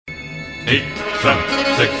8, 7,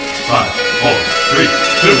 6, 5, 4, 3,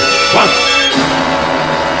 2, 1.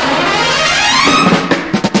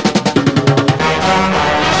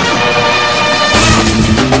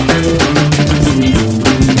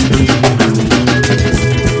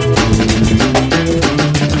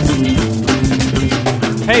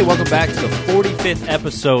 Hey, welcome back to the 45th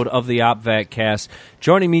episode of the OpVacCast.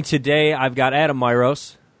 Joining me today, I've got Adam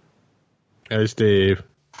Myros. Hey, Steve.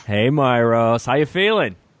 Hey, Myros. How you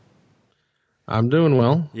feeling? I'm doing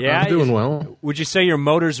well. Yeah, I'm doing well. Would you say your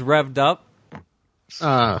motor's revved up?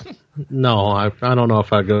 No, I don't know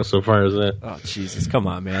if I'd go so far as that. Oh, Jesus. Come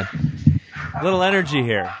on, man. A little energy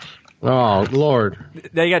here. Oh, Lord.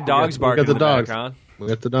 They got dogs barking in the dogs. background. We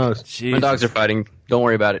got the dogs. Jesus. My dogs are fighting. Don't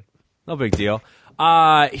worry about it. No big deal.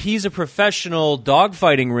 He's a professional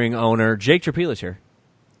dogfighting ring owner. Jake Trapila's here.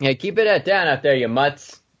 Yeah, keep it down out there, you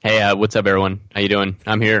mutts. Hey, what's up, everyone? How you doing?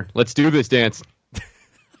 I'm here. Let's do this dance.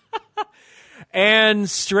 And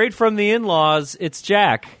straight from the in-laws, it's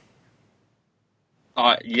Jack.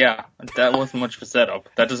 Yeah, that wasn't much of a setup.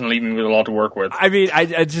 That doesn't leave me with a lot to work with. I mean,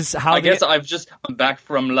 I just... I'm back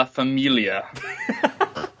from La Familia.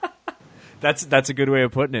 That's a good way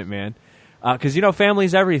of putting it, man. Because,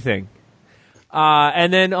 family's everything.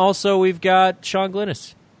 And then also we've got Sean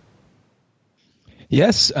Glynis.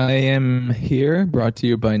 Yes, I am here, brought to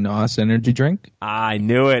you by NOS Energy Drink. I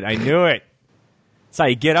knew it. That's how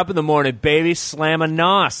you get up in the morning, baby. Slam a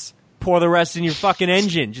NOS. Pour the rest in your fucking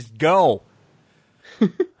engine. Just go.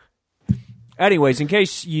 Anyways, in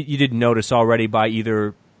case you didn't notice already by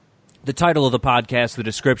either the title of the podcast, the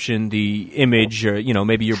description, the image, or,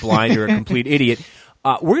 maybe you're blind or a complete idiot,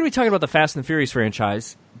 we're going to be talking about the Fast and Furious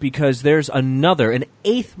franchise because there's an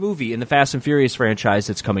 8th movie in the Fast and Furious franchise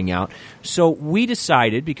that's coming out. So we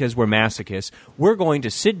decided, because we're masochists, we're going to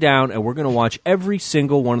sit down and we're going to watch every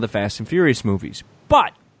single one of the Fast and Furious movies.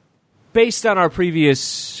 But based on our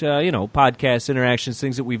previous, podcast interactions,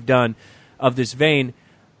 things that we've done of this vein,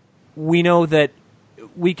 we know that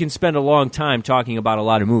we can spend a long time talking about a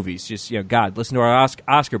lot of movies. Just, God, listen to our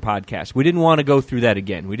Oscar podcast. We didn't want to go through that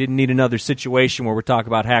again. We didn't need another situation where we're talking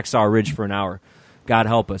about Hacksaw Ridge for an hour. God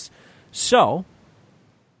help us. So,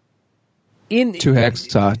 Too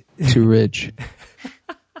Hacksaw, too Ridge.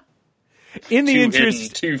 In the Two interest...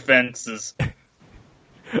 hidden, two fences.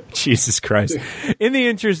 Jesus Christ. In the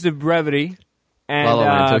interest of brevity, and La La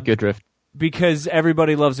Land, Tokyo Drift. because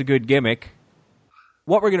everybody loves a good gimmick,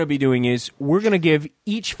 what we're going to be doing is we're going to give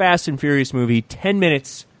each Fast and Furious movie 10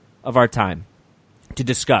 minutes of our time to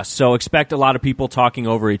discuss. So expect a lot of people talking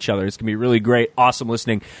over each other. It's going to be really great, awesome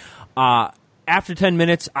listening. After 10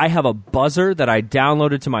 minutes, I have a buzzer that I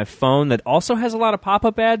downloaded to my phone that also has a lot of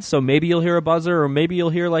pop-up ads, so maybe you'll hear a buzzer or maybe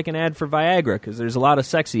you'll hear like an ad for Viagra because there's a lot of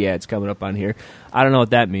sexy ads coming up on here. I don't know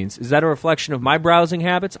what that means. Is that a reflection of my browsing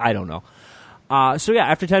habits? I don't know.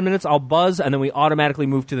 After 10 minutes, I'll buzz, and then we automatically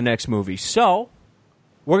move to the next movie. So,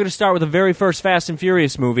 we're going to start with the very first Fast and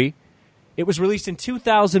Furious movie. It was released in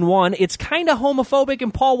 2001. It's kind of homophobic,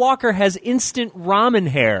 and Paul Walker has instant ramen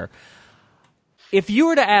hair. If you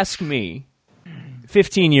were to ask me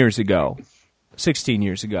 15 years ago, 16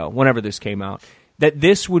 years ago, whenever this came out, that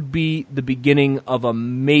this would be the beginning of a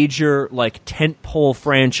major, tentpole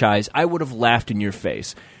franchise, I would have laughed in your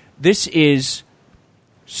face. This is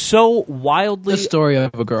so wildly... The story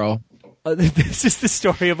of a girl. This is the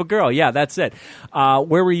story of a girl. Yeah, that's it. Where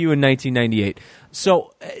were you in 1998?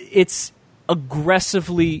 So it's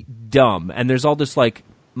aggressively dumb, and there's all this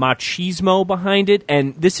machismo behind it.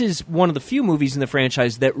 And this is one of the few movies in the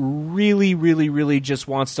franchise that really, really, really just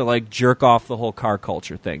wants to jerk off the whole car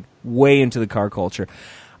culture thing, way into the car culture.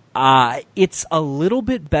 It's a little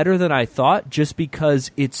bit better than I thought, just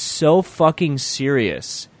because it's so fucking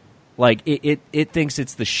serious. It thinks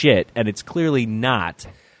it's the shit, and it's clearly not.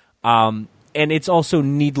 And it's also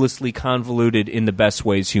needlessly convoluted in the best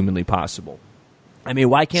ways humanly possible. I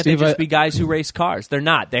mean, why can't Steve, they just be guys who race cars? They're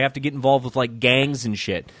not. They have to get involved with, gangs and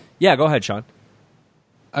shit. Yeah, go ahead, Sean.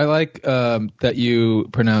 I like that you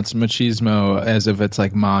pronounce machismo as if it's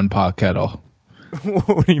like ma and pa kettle.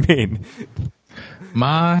 What do you mean?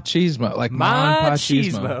 Machismo. Like ma and pa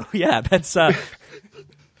chismo. Yeah, that's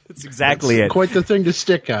exactly it. Quite the thing to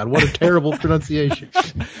stick on. What a terrible pronunciation.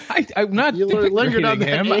 I'm not lingered on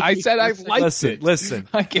him. that. I said I liked it. Listen.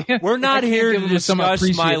 I can't. We're not here to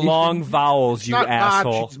discuss my long vowels, you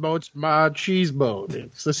asshole. It's machismo.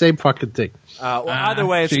 It's the same fucking thing. Either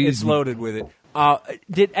way, it's loaded with it.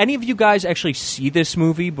 Did any of you guys actually see this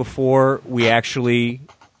movie before we actually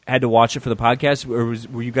had to watch it for the podcast, or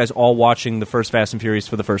were you guys all watching the first Fast and Furious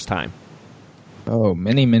for the first time? Oh,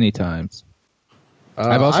 many, many times.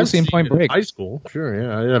 I've also seen Point it in Break. high school. Sure,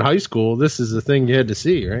 yeah. In high school, this is the thing you had to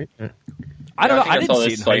see, right? I don't know. I think didn't saw see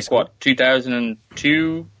this it in high school.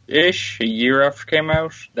 2002-ish, a year after it came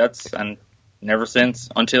out. And never since,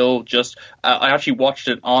 until just I actually watched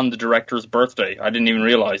it on the director's birthday. I didn't even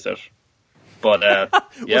realize it. But It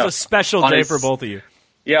yeah, was a special day for both of you.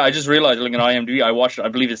 Yeah, I just realized looking at IMDb, I watched it. I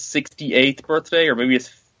believe his 68th birthday, or maybe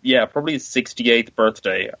probably his 68th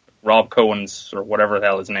birthday. Rob Cohen's or whatever the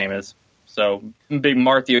hell his name is. So big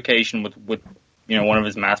mark the occasion with one of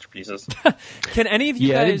his masterpieces. Can any of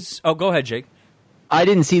you guys? Oh, go ahead, Jake. I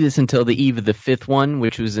didn't see this until the eve of the fifth one,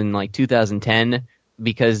 which was in like 2010,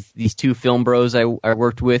 because these two film bros I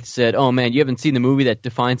worked with said, "Oh man, you haven't seen the movie that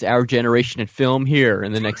defines our generation in film here."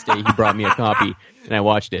 And the next day he brought me a copy, and I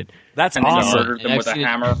watched it. That's and awesome. murdered them with a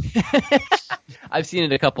hammer. I've seen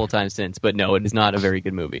it a couple of times since, but no, it is not a very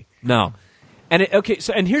good movie. No. And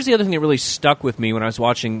and here's the other thing that really stuck with me when I was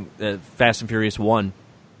watching Fast and Furious 1.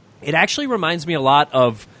 It actually reminds me a lot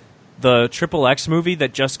of the Triple X movie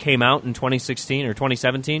that just came out in 2016 or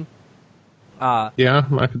 2017. Yeah,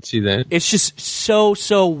 I could see that. It's just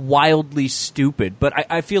so wildly stupid. But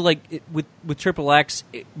I feel like with Triple X,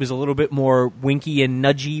 it was a little bit more winky and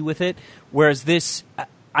nudgy with it. Whereas this,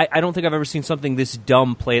 I don't think I've ever seen something this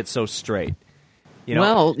dumb play it so straight. You know?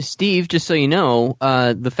 Well, Steve, just so you know,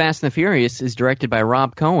 The Fast and the Furious is directed by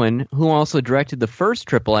Rob Cohen, who also directed the first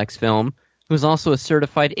Triple X film, who's also a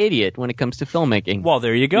certified idiot when it comes to filmmaking. Well,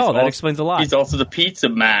 there you go. That explains a lot. He's also the pizza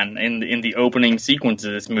man in the opening sequence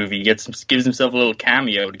of this movie. He gives himself a little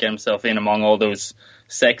cameo to get himself in among all those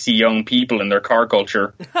sexy young people in their car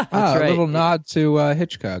culture. That's A right. little nod to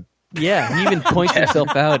Hitchcock. Yeah, he even points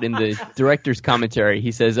himself out in the director's commentary.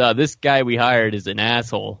 He says, this guy we hired is an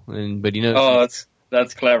asshole. But he knows... Oh,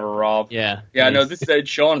 that's clever, Rob. Yeah. Yeah, no,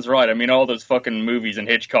 Sean's right. I mean, all those fucking movies in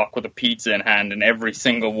Hitchcock with a pizza in hand in every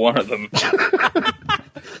single one of them.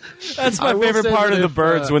 That's my I will favorite say part that of the if,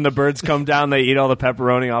 birds. When the birds come down, they eat all the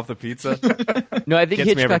pepperoni off the pizza. No, I think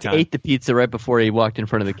Gets me every Hitchcock time. ate the pizza right before he walked in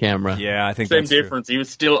front of the camera. Yeah, I think Same that's true. difference. He was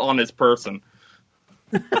still on his person.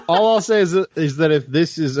 All I'll say is that if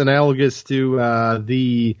this is analogous to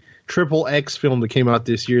the Triple X film that came out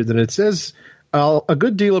this year, then it says a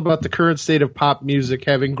good deal about the current state of pop music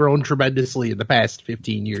having grown tremendously in the past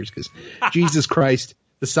 15 years. Because Jesus Christ,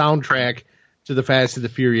 the soundtrack to the Fast and the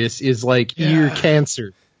Furious is like ear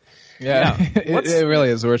cancer. Yeah, it really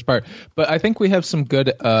is the worst part. But I think we have some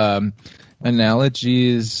good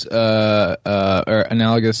analogies or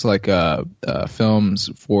analogous films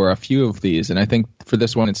for a few of these, and I think for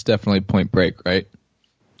this one it's definitely Point Break, right?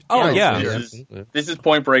 Oh, yeah. This is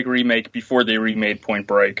Point Break remake before they remade Point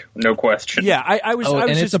Break. No question. Yeah, I was and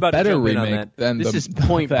just it's a about to better jump in on remake that. than This the, is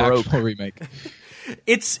Point the Broke. actual remake.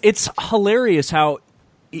 It's hilarious how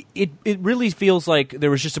it really feels like there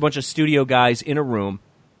was just a bunch of studio guys in a room,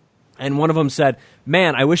 and one of them said,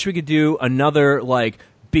 "Man, I wish we could do another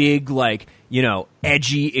big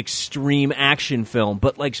edgy extreme action film,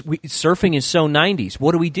 but surfing is so 90s.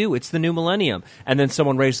 What do we do? It's the new millennium." And then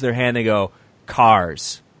someone raises their hand and they go,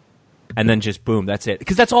 "Cars." And then just boom, that's it.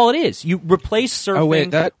 Because that's all it is. You replace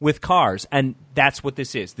surfing with cars, and that's what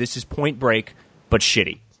this is. This is Point Break, but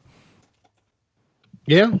shitty.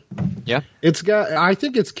 Yeah. Yeah. It's got. I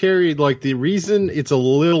think it's carried the reason it's a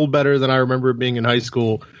little better than I remember it being in high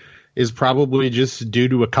school is probably just due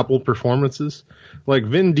to a couple performances. Like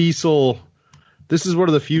Vin Diesel, this is one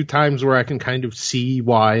of the few times where I can kind of see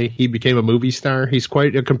why he became a movie star. He's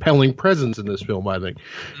quite a compelling presence in this film, I think.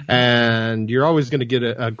 And you're always going to get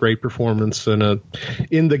a great performance in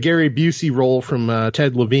the Gary Busey role from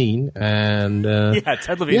Ted Levine. And Yeah,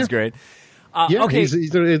 Ted Levine's great. Okay.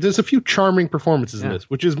 There's a few charming performances in this,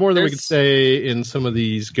 which is more than we could say in some of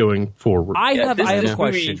these going forward. I have a this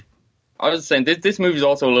question. Movie, I was saying, this movie is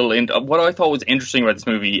also a little... what I thought was interesting about this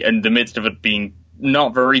movie, in the midst of it being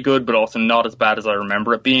not very good, but also not as bad as I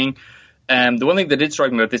remember it being, the one thing that did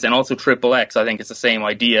strike me about this, and also Triple X, I think it's the same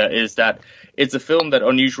idea, is that it's a film that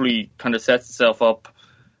unusually kind of sets itself up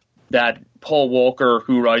that Paul Walker,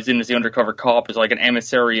 who rides in as the undercover cop, is like an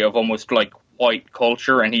emissary of almost white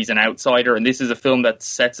culture, and he's an outsider. And this is a film that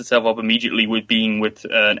sets itself up immediately with being with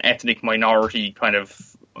an ethnic minority kind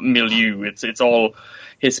of milieu. It's all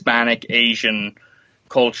Hispanic, Asian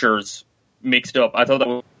cultures mixed up. I thought that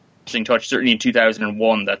was an interesting touch, certainly in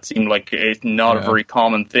 2001. That seemed like it's not a very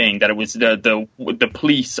common thing. That it was the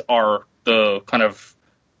police are the kind of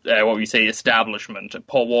what we say establishment.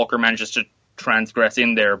 Paul Walker manages to transgress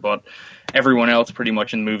in there, but everyone else pretty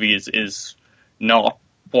much in the movie is not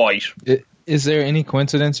white. Is there any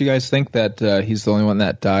coincidence, you guys think, that he's the only one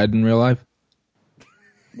that died in real life?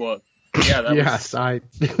 Well, yeah, that yes, was,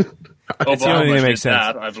 It's the only thing that makes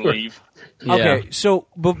sense. I believe. Okay, so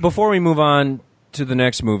before we move on to the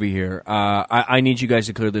next movie here, I need you guys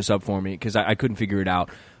to clear this up for me because I couldn't figure it out.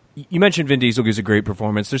 You mentioned Vin Diesel gives a great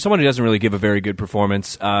performance. There's someone who doesn't really give a very good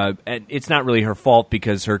performance, and it's not really her fault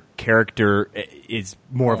because her character is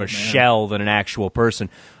more of a shell than an actual person,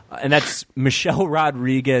 and that's Michelle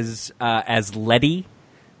Rodriguez as Letty,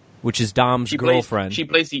 which is Dom's girlfriend. She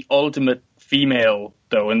plays the ultimate female,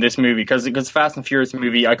 though, in this movie, because Fast and Furious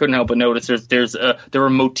movie, I couldn't help but notice there are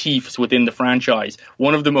motifs within the franchise.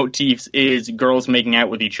 One of the motifs is girls making out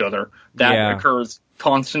with each other. That occurs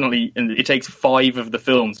constantly, and it takes 5 of the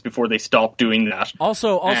films before they stop doing that.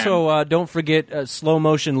 Also, don't forget slow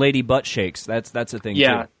motion lady butt shakes. That's a thing.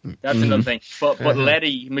 Yeah, too. that's another thing. But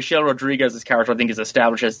Letty, Michelle Rodriguez's character, I think, is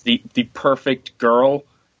established as the perfect girl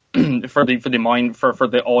for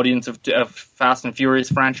the audience of Fast and Furious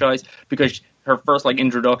franchise, because her first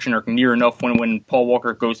introduction, or near enough, when Paul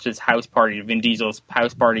Walker goes to his house party, Vin Diesel's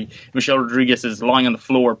house party, Michelle Rodriguez is lying on the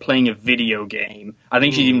floor playing a video game. I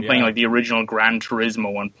think she's even playing the original Gran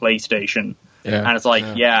Turismo on PlayStation. Yeah. And it's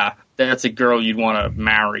that's a girl you'd want to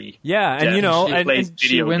marry. Yeah, and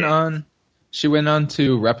she went on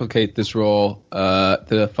to replicate this role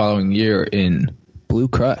the following year in Blue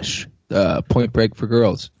Crush. Point Break for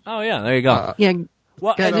Girls. Oh, yeah, there you go.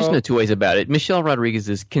 Well, there's no two ways about it. Michelle Rodriguez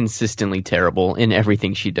is consistently terrible in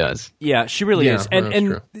everything she does. Yeah, she really is.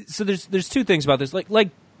 And so there's two things about this. Like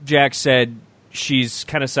Jack said, she's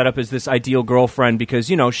kind of set up as this ideal girlfriend because,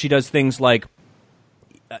 she does things like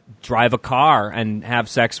drive a car and have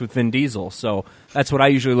sex with Vin Diesel. So that's what I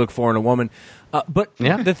usually look for in a woman. But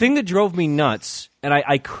the thing that drove me nuts, and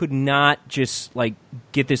I could not just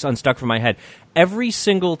get this unstuck from my head, every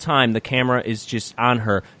single time the camera is just on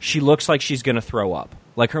her, she looks like she's going to throw up.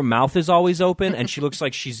 Like her mouth is always open, and she looks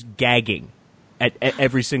like she's gagging at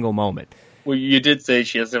every single moment. Well, you did say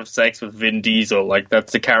she has to have sex with Vin Diesel.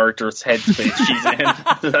 That's the character's headspace she's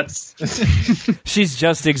in. She's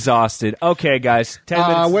just exhausted. Okay, guys. 10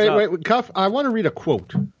 minutes. Wait, Cuff. I want to read a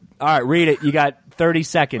quote. All right, read it. You got 30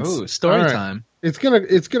 seconds. Ooh, story time. It's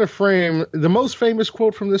gonna frame the most famous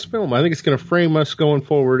quote from this film. I think it's gonna frame us going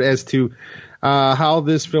forward as to how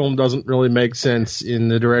this film doesn't really make sense in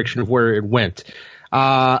the direction of where it went.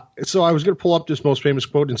 So I was going to pull up this most famous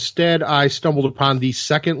quote. Instead, I stumbled upon the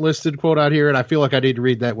second listed quote out here, and I feel like I need to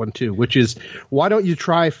read that one too, which is, "Why don't you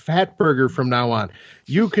try Fatburger from now on?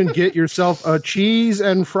 You can get yourself a cheese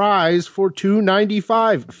and fries for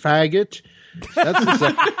 $2.95, faggot."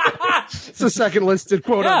 That's the second listed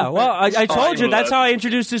quote. Yeah, well, I told you that's how I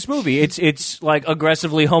introduced this movie. It's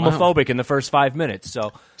aggressively homophobic in the first 5 minutes.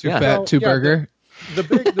 So too fat, too burger. The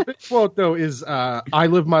big quote though is, "I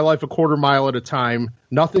live my life a quarter mile at a time.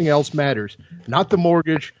 Nothing else matters. Not the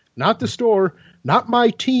mortgage, not the store, not my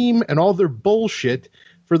team and all their bullshit.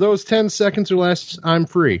 For those 10 seconds or less, I'm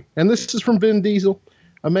free." And this is from Vin Diesel,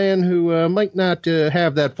 a man who might not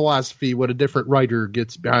have that philosophy when a different writer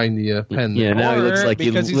gets behind the pen. Yeah, now he looks like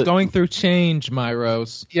because he's going through change,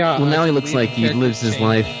 Myros. Yeah. Well, now he looks like he lives his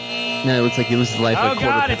life. Now it looks like he lives his life. Oh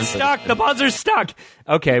God, it's stuck. The buzzer's stuck.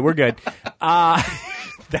 Okay, we're good.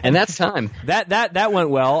 And that's time. That went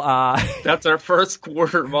well. That's our first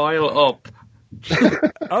quarter mile up.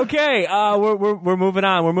 Okay, we're moving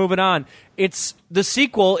on. We're moving on. It's the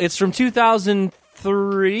sequel. It's from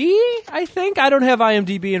 2003, I think. I don't have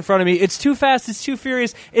IMDb in front of me. It's Too Fast, It's Too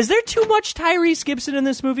Furious. Is there too much Tyrese Gibson in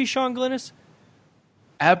this movie, Sean Glynis?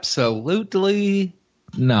 Absolutely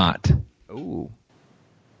not. Ooh.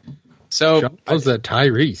 So how's that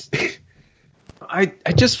Tyrese? I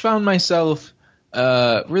just found myself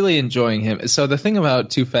really enjoying him. So the thing about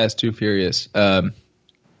Too Fast, Too Furious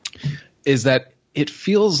is that it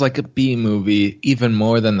feels like a B movie even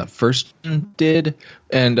more than the first one did.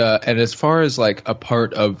 And as far as a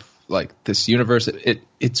part of this universe,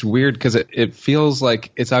 it's weird because it feels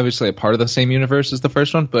like it's obviously a part of the same universe as the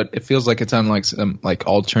first one, but it feels like it's on some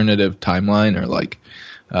alternative timeline or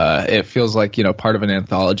it feels like, part of an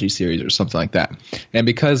anthology series or something like that. And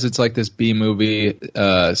because it's this B movie,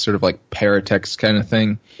 sort of paratext kind of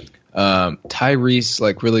thing,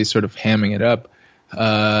 Tyrese really sort of hamming it up.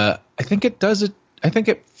 I think it does it. I think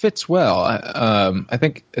it fits well. I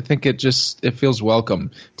think it feels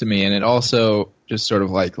welcome to me, and it also just sort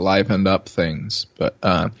of livened up things. But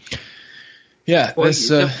yeah, well,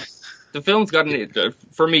 the film's gotten,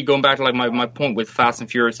 for me, going back to my point with Fast and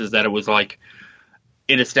Furious is that it was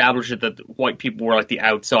it established that white people were the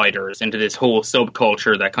outsiders into this whole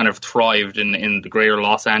subculture that kind of thrived in the greater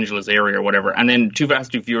Los Angeles area or whatever. And then Too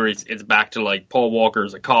Fast, Too Furious, it's back to Paul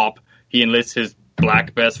Walker's a cop. He enlists his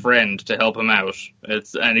black best friend to help him out.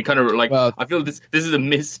 And it kind of like, Well, I feel this is a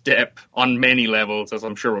misstep on many levels, as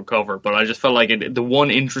I'm sure we'll cover. But I just felt like the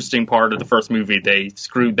one interesting part of the first movie, they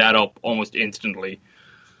screwed that up almost instantly.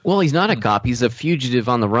 Well, he's not a cop. He's a fugitive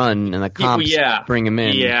on the run, and the cops bring him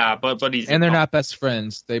in. Yeah, but he's and they're not best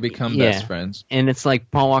friends. They become best friends. And it's like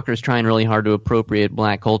Paul Walker's trying really hard to appropriate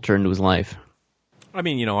black culture into his life. I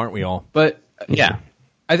mean, aren't we all? But Yeah.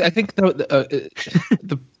 I think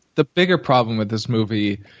the bigger problem with this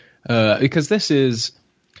movie, because this is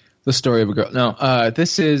the story of a girl. No,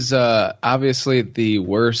 this is obviously the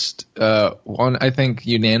worst one. I think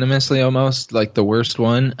unanimously, almost like the worst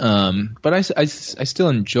one. But I still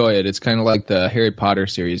enjoy it. It's kind of like the Harry Potter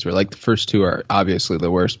series, where like the first two are obviously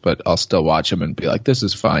the worst, but I'll still watch them and be like, this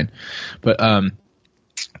is fine. But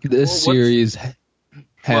this series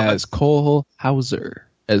has Cole Hauser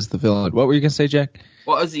as the villain. What were you gonna say, Jack?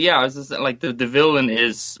 Well, I was just like the villain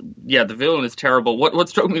is terrible. What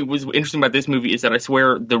struck me was interesting about this movie is that I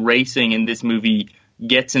swear the racing in this movie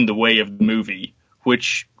gets in the way of the movie,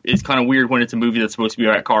 which is kind of weird when it's a movie that's supposed to be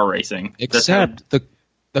about car racing. Except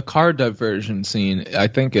the car diversion scene, I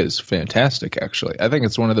think, is fantastic. Actually, I think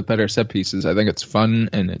it's one of the better set pieces. I think it's fun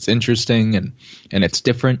and it's interesting and it's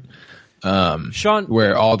different. Sean,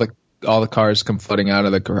 where all the cars come flooding out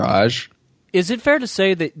of the garage. is it fair to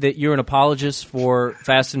say that you're an apologist for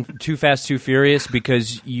Too Fast, Too Furious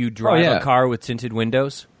because you drive a car with tinted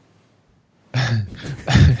windows?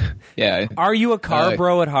 Yeah. Are you a car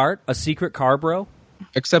bro at heart? A secret car bro?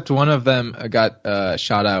 Except one of them got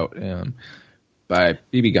shot out by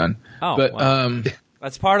BB gun. Oh, but wow.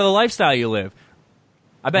 That's part of the lifestyle you live.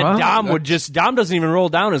 I bet Dom doesn't even roll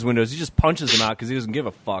down his windows. He just punches them out because he doesn't give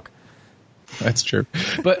a fuck. That's true.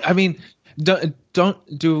 But I mean, do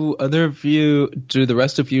the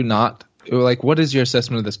rest of you not like? What is your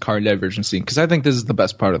assessment of this car diversion scene? Because I think this is the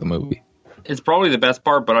best part of the movie. It's probably the best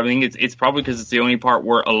part, but I think it's probably because it's the only part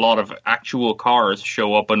where a lot of actual cars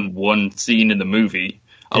show up in one scene in the movie.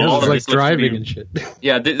 A lot of like driving and shit.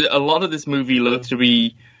 Yeah, a lot of this movie looks to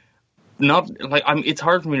be not like it's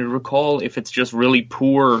hard for me to recall if it's just really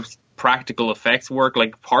poor practical effects work.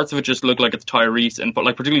 Like parts of it just look like it's Tyrese, but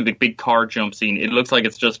like particularly the big car jump scene, it looks like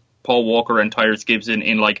it's just Paul Walker and Tyrese Gibson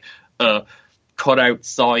in like a cutout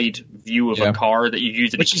side view of a car that you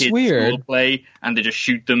use in a kid's school play, and they just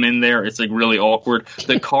shoot them in there. It's like really awkward.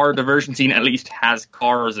 The car diversion scene at least has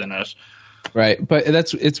cars in it. Right, but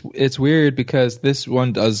it's weird because this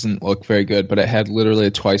one doesn't look very good, but it had literally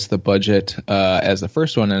twice the budget as the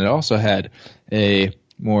first one, and it also had a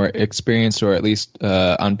more experienced, or at least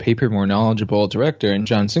on paper more knowledgeable director in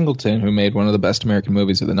John Singleton, who made one of the best American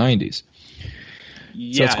movies of the 90s.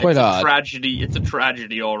 Yeah, so it's quite odd. It's a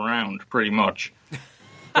tragedy all around, pretty much.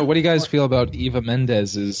 So what do you guys feel about Eva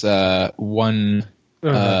Mendes's one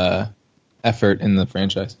effort in the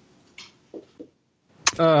franchise?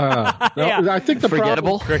 I think the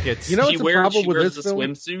Forgettable problem, crickets. You know, She wears the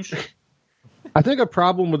swimsuit. I think a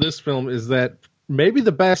problem with this film is that maybe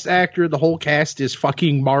the best actor of the whole cast is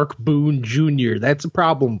fucking Mark Boone Jr. That's a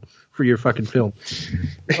problem for your fucking film.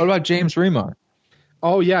 What about James Remar?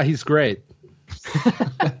 Oh yeah, he's great.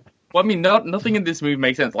 Well, I mean, nothing in this movie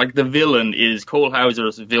makes sense. Like the villain is Cole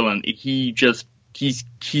Hauser's villain. He's just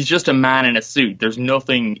a man in a suit. There's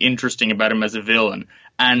nothing interesting about him as a villain,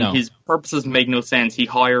 and his purposes make no sense. He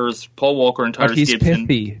hires Paul Walker and Tyrese Gibson.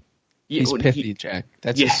 Pithy. He's pithy, Jack.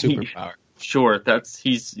 That's his superpower. Sure,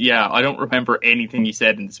 I don't remember anything he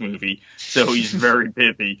said in this movie, so he's very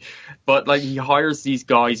pithy. But like he hires these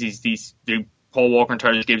guys, these Paul Walker and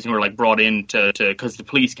Tyrese Gibson who are like brought in to because the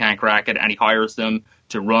police can't crack it, and he hires them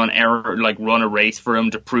to run a race for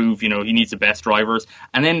him to prove he needs the best drivers,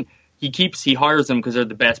 and then he hires them because they're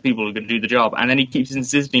the best people who can do the job, and then he keeps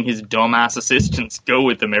insisting his dumbass assistants go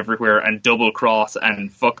with them everywhere and double cross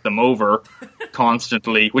and fuck them over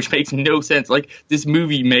constantly, which makes no sense. Like this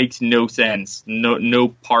movie makes no sense. No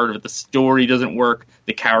part of it. The story doesn't work.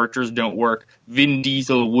 The characters don't work. Vin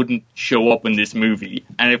Diesel wouldn't show up in this movie,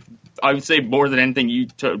 and if I would say more than anything,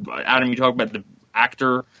 Adam, you talk about the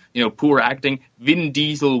actor, poor acting. Vin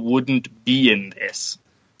Diesel wouldn't be in this.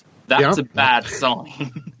 That's a bad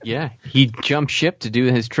sign. Yeah, he jumped ship to do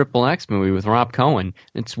his XXX movie with Rob Cohen.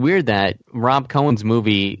 It's weird that Rob Cohen's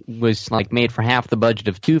movie was like made for half the budget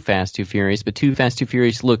of Too Fast, Too Furious, but Too Fast, Too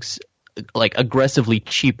Furious looks like aggressively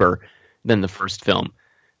cheaper than the first film.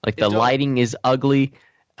 Like the lighting is ugly,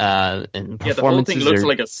 and performances the whole thing looks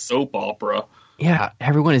like a soap opera. Yeah,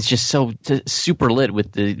 everyone is just so super lit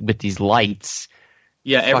with these lights.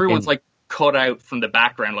 Yeah, everyone's like cut out from the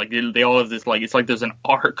background. Like they all have this, like, it's like there's an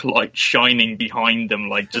arc light shining behind them,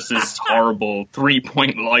 like just this horrible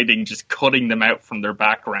 3-point lighting just cutting them out from their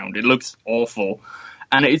background. It looks awful.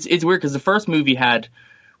 And it's weird because the first movie had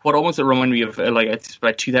what almost reminded me of, like, it's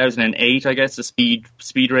about 2008, I guess, the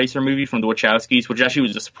Speed Racer movie from the Wachowskis, which actually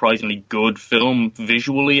was a surprisingly good film,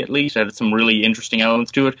 visually at least. It had some really interesting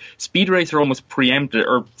elements to it. Speed Racer almost preempted,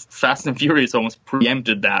 or Fast and Furious almost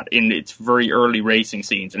preempted that in its very early racing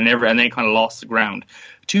scenes, and then it kind of lost the ground.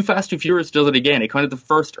 Too Fast, Too Furious does it again. It kind of, the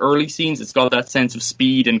first early scenes, it's got that sense of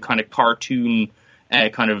speed and kind of cartoon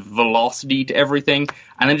kind of velocity to everything,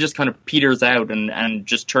 and then it just kind of peters out and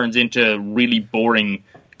just turns into really boring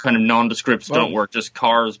kind of nondescript stunt work, just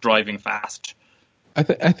cars driving fast.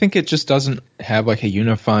 I think it just doesn't have like a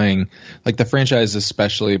unifying, like the franchise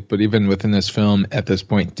especially, but even within this film at this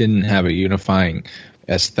point didn't have a unifying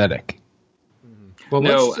aesthetic. Well,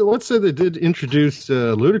 let's say they did introduce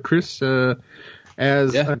Ludacris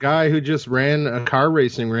as a guy who just ran a car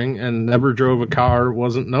racing ring and never drove a car,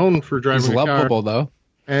 wasn't known for driving He's a car. He's lovable, though.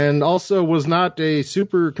 And also was not a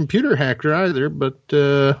super computer hacker either, but,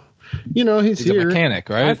 he's here. A mechanic,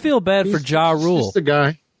 right? I feel bad for Ja Rule. He's just a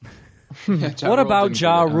guy. What about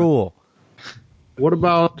Ja Rule? What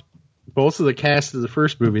about both of the cast of the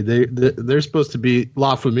first movie? They're supposed to be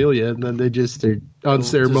La Familia, and then they're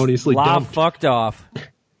unceremoniously dumped. Fucked off.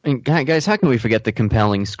 And guys, how can we forget the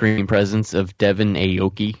compelling screen presence of Devin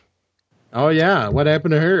Aoki? Oh yeah, what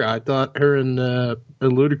happened to her? I thought her and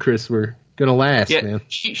Ludacris were gonna last, man.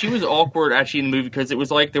 She was awkward actually in the movie because it was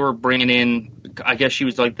like they were bringing in, I guess she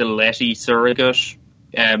was like the Letty surrogate,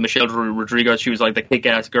 Michelle Rodriguez. She was like the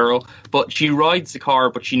kick-ass girl, but she rides the car,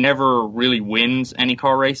 but she never really wins any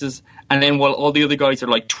car races. And then while all the other guys are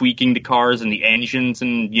like tweaking the cars and the engines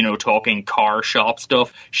and, talking car shop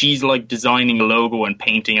stuff, she's like designing a logo and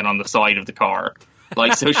painting it on the side of the car.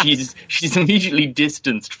 Like, so she's immediately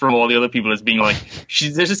distanced from all the other people as being like,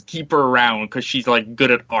 they just keep her around because she's like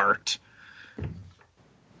good at art.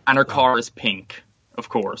 And her car is pink, of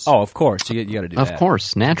course. Oh, of course. You got to do that. Of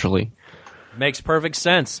course, naturally. Makes perfect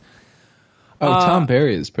sense. Tom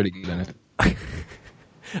Berry is pretty good in it.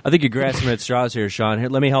 I think you're grasping at straws here, Sean. Here,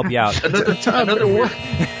 let me help you out. Another word.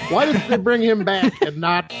 Why did they bring him back and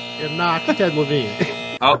not Ted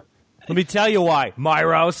Levine? Oh, let me tell you why,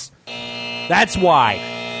 Myros. That's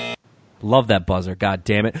why. Love that buzzer. God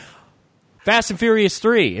damn it. Fast and Furious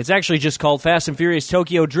 3. It's actually just called Fast and Furious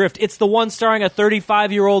Tokyo Drift. It's the one starring a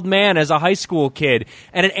 35-year-old man as a high school kid,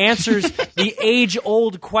 and it answers the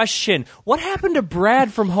age-old question: what happened to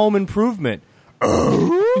Brad from Home Improvement?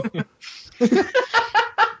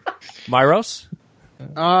 Myros?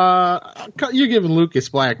 You're giving Lucas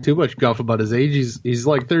Black too much guff about his age. He's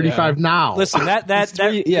like 35 now. Listen,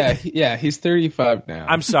 he's 35 now.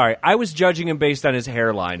 I'm sorry. I was judging him based on his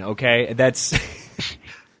hairline, okay? That's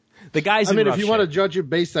the guy's if you want to judge him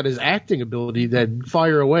based on his acting ability, then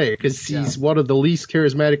fire away, because he's one of the least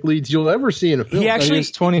charismatic leads you'll ever see in a film.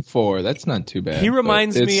 He's 24. That's not too bad. He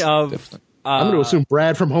reminds me of different. I'm going to assume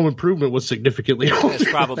Brad from Home Improvement was significantly older. That's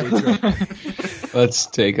probably true. Let's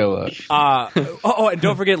take a look. And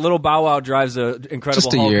don't forget, Little Bow Wow drives an Incredible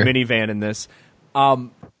Hulk minivan in this.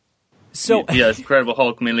 Yes, Incredible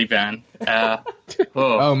Hulk minivan.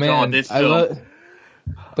 Oh man, God, this film.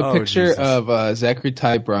 The picture Jesus. of Zachary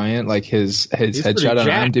Ty Bryant, like his headshot on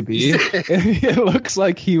IMDb, it looks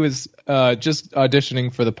like he was just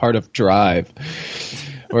auditioning for the part of Drive,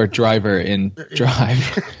 or Driver in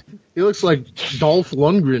Drive. He looks like Dolph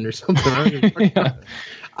Lundgren or something.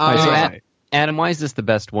 So Adam, why is this the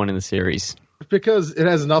best one in the series? Because it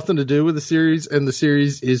has nothing to do with the series, and the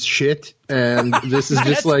series is shit. And this is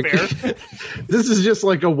just this is just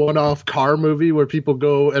like a one-off car movie where people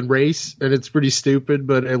go and race, and it's pretty stupid.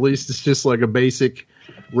 But at least it's just like a basic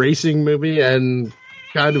racing movie and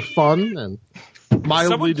kind of fun and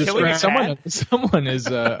mildly distracting. Someone is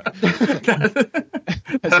has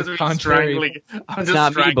a contrary. I'm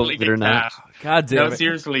just strangling believe it or not. God damn it. No,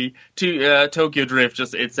 seriously, Tokyo Drift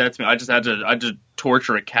it sets me. I just had to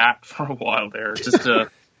torture a cat for a while there just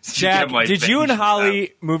to. Jack, did you and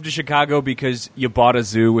Holly move to Chicago because you bought a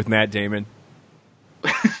zoo with Matt Damon?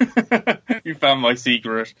 You found my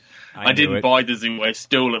secret. I didn't buy the zoo. I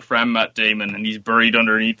stole it from Matt Damon, and he's buried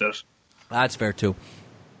underneath it. That's fair too.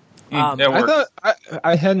 I thought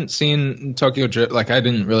I hadn't seen Tokyo Drift. Like, I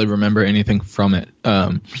didn't really remember anything from it.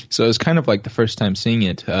 So it was kind of like the first time seeing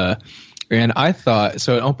it. And I thought,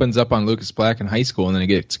 so it opens up on Lucas Black in high school, and then it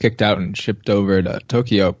gets kicked out and shipped over to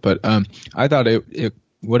Tokyo. But I thought it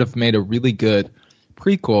would have made a really good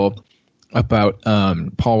prequel about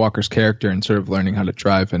Paul Walker's character and sort of learning how to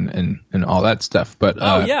drive and all that stuff. But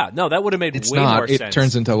that would have made it's way not. more It sense.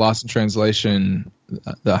 turns into Lost in Translation,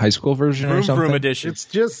 the high school version or Vroom something. Vroom edition.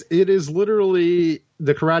 It is literally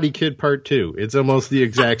the Karate Kid Part 2. It's almost the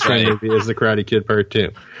exact same movie as the Karate Kid Part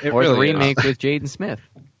 2 It Or the really is. remake with Jaden Smith.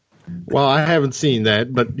 Well, I haven't seen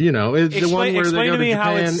that, but it's the one where they explain go to to me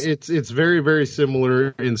how Japan. It's very, very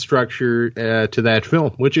similar in structure to that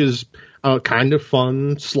film, which is a kind of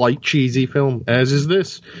fun, slight cheesy film, as is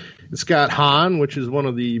this. It's got Han, which is one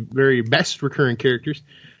of the very best recurring characters.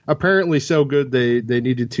 Apparently so good they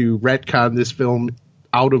needed to retcon this film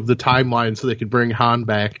out of the timeline so they could bring Han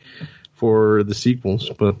back for the sequels.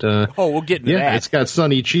 But we'll get into that. it's got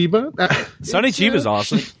Sonny Chiba. Sonny Chiba's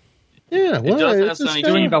awesome. Yeah, well, does have it's Sonny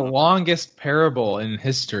just, Doing the longest parable in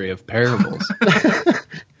history of parables.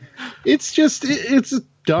 it's a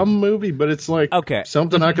dumb movie, but it's like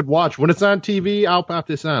something I could watch. When it's on TV, I'll pop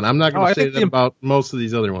this on. I'm not going to say that about most of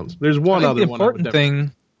these other ones. There's one other one.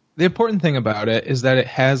 The important thing about it is that it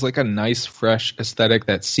has like a nice, fresh aesthetic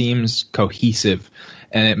that seems cohesive,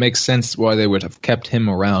 and it makes sense why they would have kept him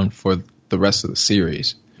around for the rest of the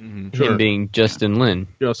series. Him being Justin Lin.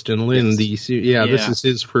 Justin Lin, this is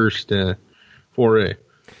his first foray.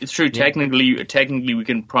 It's true. Technically, we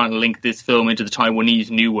can probably link this film into the Taiwanese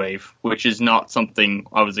New Wave, which is not something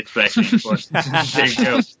I was expecting. But there you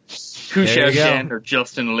go. Hu Xiaozhen or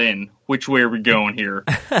Justin Lin. Which way are we going here?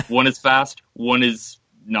 One is fast. One is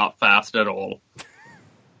not fast at all.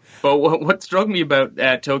 But what struck me about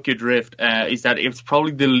Tokyo Drift is that it's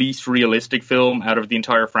probably the least realistic film out of the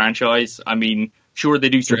entire franchise. I mean, sure, they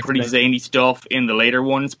do some pretty zany stuff in the later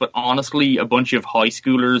ones, but honestly, a bunch of high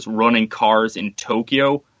schoolers running cars in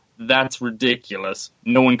Tokyo, that's ridiculous.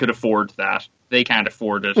 No one could afford that. They can't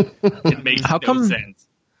afford it. It makes no sense.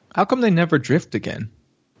 How come they never drift again?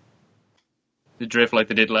 The drift like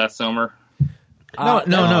they did last summer? No.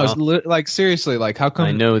 It's like, seriously, like, how come?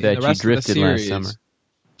 I know that the you rest of the drifted last series- summer.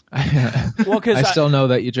 Well, because I still know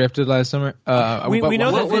that you drifted last summer. we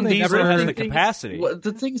know that Vin they Diesel never- has the capacity. Well,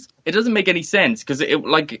 the thing is, it doesn't make any sense because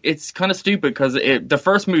it's kind of stupid because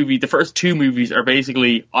the first two movies are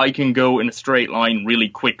basically I can go in a straight line really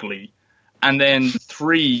quickly, and then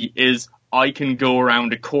 3 is I can go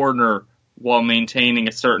around a corner while maintaining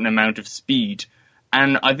a certain amount of speed.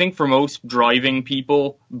 And I think for most driving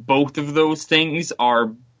people, both of those things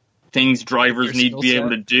are things drivers need to be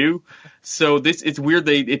able to do. So it's weird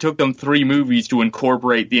it took them 3 movies to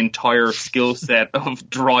incorporate the entire skill set of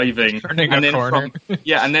driving. Turning and a then corner.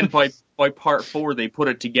 and then by part 4 they put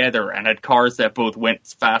it together and had cars that both went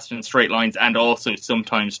fast in straight lines and also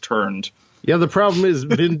sometimes turned. Yeah, the problem is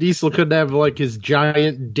Vin Diesel couldn't have like his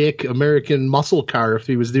giant dick American muscle car if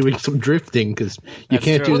he was doing some drifting because you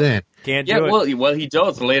can't do that. Can't do it. Well, he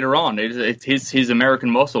does later on. It's his American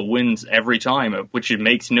muscle wins every time, which it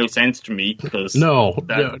makes no sense to me because No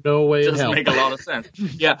way in doesn't hell. make a lot of sense.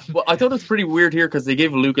 Yeah, well, I thought it was pretty weird here because they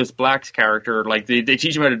gave Lucas Black's character like they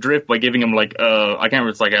teach him how to drift by giving him like I can't remember,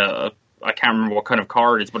 it's like I can't remember what kind of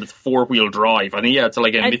car it is, but it's 4-wheel drive. I think it's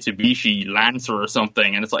like a Mitsubishi Lancer or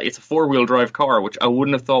something, and it's a 4-wheel drive car, which I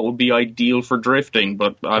wouldn't have thought would be ideal for drifting.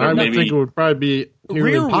 But I don't know, maybe think it would probably be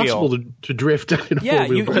nearly Rear impossible wheel. to drift in a Yeah,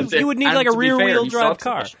 4-wheel drive. you would need And like a to be rear fair, wheel he drive sucks.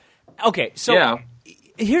 car. Okay, so Yeah.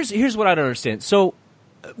 here's what I don't understand. So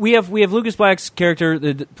we have Lucas Black's character,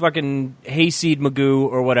 the fucking Hayseed Magoo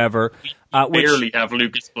or whatever. Which, barely have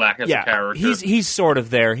Lucas Black as a character. he's sort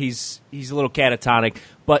of there. He's a little catatonic.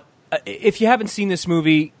 But if you haven't seen this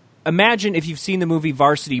movie, imagine if you've seen the movie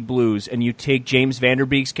Varsity Blues and you take James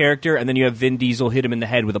Vanderbeek's character and then you have Vin Diesel hit him in the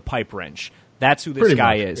head with a pipe wrench. That's who this Pretty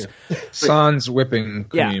guy much, is. Sans whipping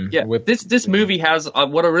cream. Yeah, this movie has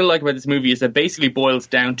what I really like about this movie is it basically boils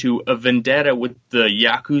down to a vendetta with the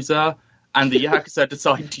Yakuza, and the Yakuza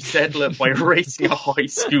decide to settle it by racing a high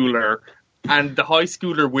schooler, and the high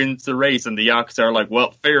schooler wins the race, and the Yakuza are like,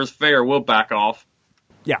 well, fair's fair, we'll back off.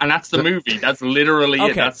 Yeah. And that's the movie. That's literally it.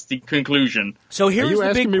 Okay. That's the conclusion. So Are here's you the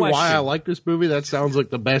asking big me question. why I like this movie? That sounds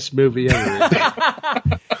like the best movie ever.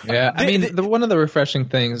 Yeah, I mean, one of the refreshing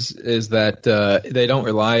things is that they don't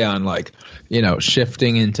rely on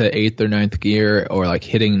shifting into 8th or 9th gear or like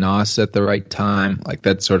hitting NOS at the right time. Like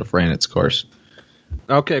that sort of ran its course.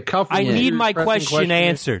 Okay, Cuff. I need my question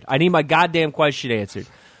answered. I need my goddamn question answered.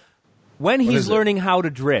 When he's learning how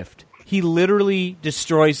to drift, he literally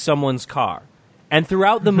destroys someone's car. And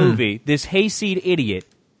throughout the movie, this hayseed idiot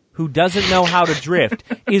who doesn't know how to drift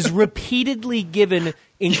is repeatedly given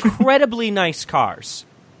incredibly nice cars.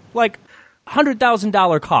 Like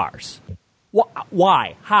 $100,000 cars.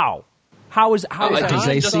 Why? How? How is Because Because Han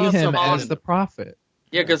they just see wants him some as the prophet.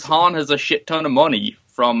 Yeah, because Han has a shit ton of money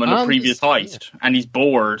from a previous heist, and he's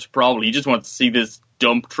bored. Probably he just wants to see this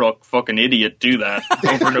dump truck fucking idiot do that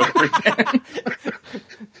over and over again.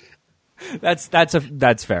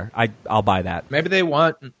 That's fair. I'll buy that.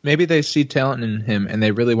 Maybe they see talent in him and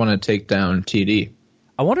they really want to take down TD.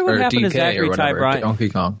 I wonder what happened to DK Zachary Ty Bryan. Donkey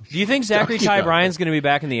Kong. Do you think Zachary Ty Bryan's going to be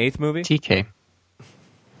back in the 8th movie? TK.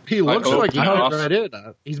 He looks like he's right in.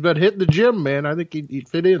 He's been hitting the gym, man. I think he'd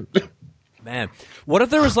fit in. Man, what if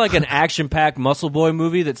there was like an action-packed Muscle Boy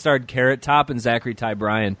movie that starred Carrot Top and Zachary Ty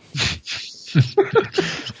Bryan?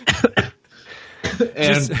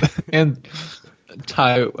 and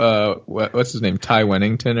Ty, what's his name? Ty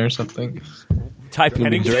Wennington or something? Ty Movie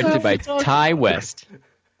Pennington? directed by Ty West.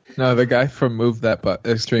 No, the guy from Move That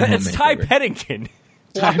Extreme Home It's Ty Makeover. Pennington.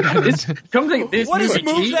 What does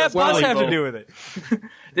Move That Bus have to do with it?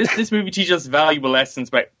 This movie teaches us valuable lessons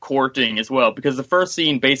about courting as well, because the first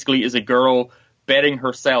scene basically is a girl betting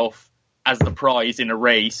herself as the prize in a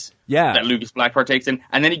race that Lucas Black partakes in,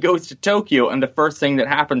 and then he goes to Tokyo, and the first thing that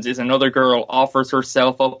happens is another girl offers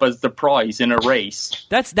herself up as the prize in a race.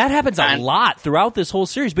 That happens a lot throughout this whole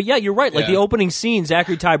series. But yeah, you're right. Like the opening scene,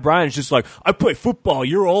 Zachary Ty Bryan is just like, I play football,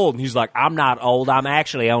 you're old. And he's like, I'm not old, I'm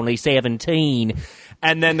actually only 17.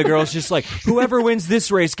 And then the girl's just like, whoever wins this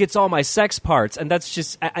race gets all my sex parts. And that's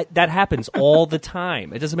just, that happens all the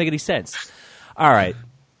time. It doesn't make any sense. All right.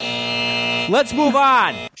 Let's move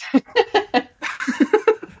on.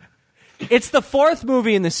 It's the 4th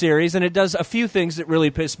movie in the series, and it does a few things that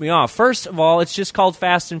really piss me off. First of all, it's just called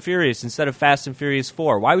Fast and Furious instead of Fast and Furious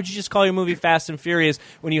 4. Why would you just call your movie Fast and Furious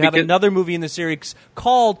when you have another movie in the series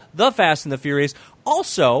called The Fast and the Furious?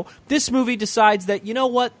 Also, this movie decides that, you know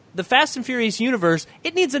what, the Fast and Furious universe,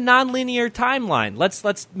 it needs a non-linear timeline.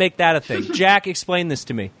 Let's make that a thing. Jack, explain this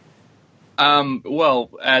to me.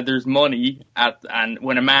 There's money, and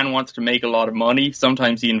when a man wants to make a lot of money,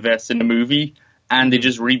 sometimes he invests in a movie, and they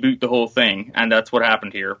just reboot the whole thing, and that's what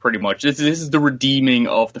happened here, pretty much. This is the redeeming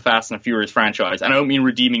of the Fast and Furious franchise. And I don't mean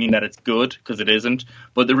redeeming in that it's good, because it isn't,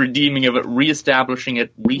 but the redeeming of it, reestablishing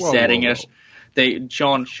it, resetting it.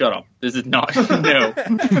 Sean, shut up. This is not, no.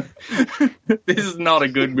 This is not a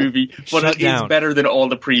good movie, but it is better than all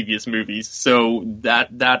the previous movies. So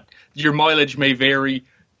that your mileage may vary,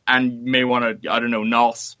 and may want to, I don't know,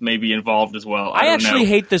 NOS may be involved as well. I actually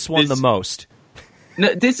hate this one the most.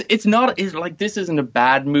 No, this isn't a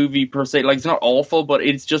bad movie per se. Like, it's not awful, but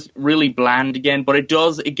it's just really bland again. But it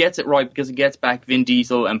gets it right, because it gets back Vin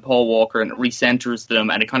Diesel and Paul Walker, and it recenters them,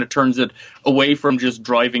 and it kind of turns it away from just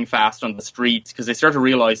driving fast on the streets, because they start to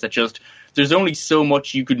realize that just there's only so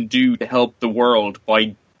much you can do to help the world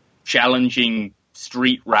by challenging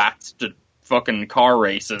street rats to fucking car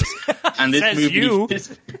races. And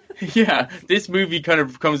this this movie kind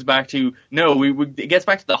of comes back to it gets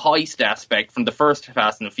back to the heist aspect from the first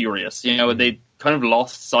Fast and the Furious. You know, they kind of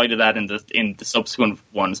lost sight of that in the subsequent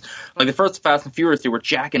ones. Like the first Fast and Furious, they were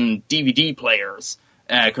jacking DVD players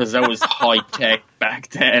because that was high tech back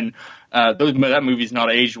then. That movie's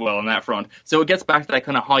not aged well on that front. So it gets back to that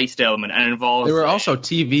kind of heist element, and it involves. There were also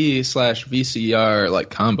TV/VCR like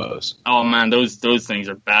combos. Oh man, those things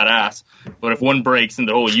are badass. But if one breaks, then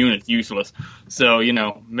the whole unit's useless. So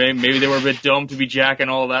maybe they were a bit dumb to be jacking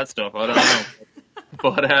all that stuff. I don't know.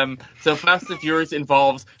 But so Fast and Furious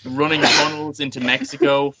involves running tunnels into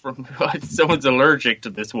Mexico. Someone's allergic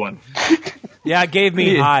to this one. Yeah, it gave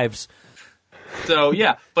me hives. So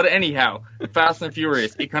yeah, but anyhow, Fast and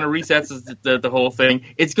Furious, it kind of resets the whole thing.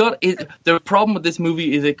 The problem with this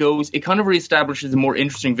movie is it kind of reestablishes a more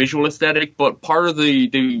interesting visual aesthetic, but part of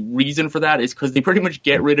the reason for that is because they pretty much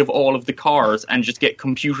get rid of all of the cars and just get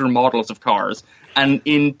computer models of cars. And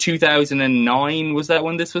in 2009, was that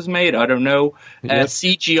when this was made? I don't know. Yep.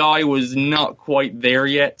 CGI was not quite there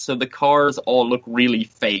yet, so the cars all look really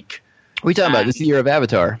fake. What are you talking about? This is the year of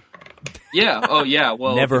Avatar. Yeah. Oh, yeah.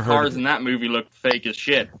 Well, Never the cars in that movie look fake as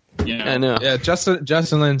shit. I know. Yeah,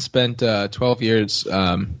 Justin Lin spent 12 years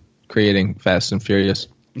creating Fast and Furious.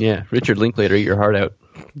 Yeah, Richard Linklater, eat your heart out.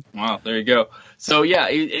 Wow, there you go. So yeah,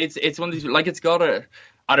 it's one of these, like, it's got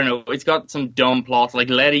some dumb plots. Like,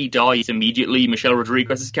 Letty dies immediately. Michelle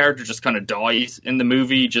Rodriguez's character just kind of dies in the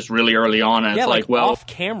movie just really early on, and it's like, well, off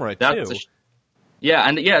camera too.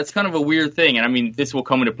 It's kind of a weird thing, and I mean, this will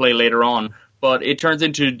come into play later on. But it turns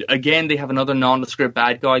into, again, they have another nondescript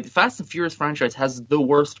bad guy. The Fast and Furious franchise has the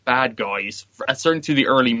worst bad guys, certainly through the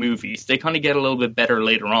early movies. They kind of get a little bit better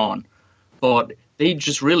later on. But they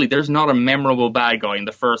just really, there's not a memorable bad guy in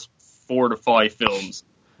the first 4 to 5 films.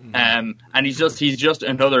 And he's just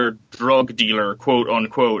another drug dealer, quote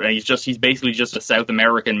unquote. And he's basically just a South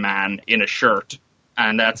American man in a shirt.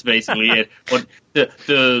 and that's basically it. But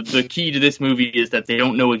the key to this movie is that they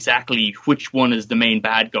don't know exactly which one is the main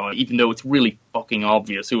bad guy, even though it's really fucking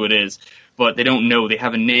obvious who it is. But they don't know. They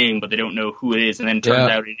have a name, but they don't know who it is. And then it turns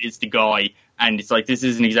out it is the guy. And it's like, this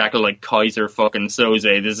isn't exactly like Kaiser fucking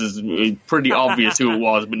Soze. This is pretty obvious who it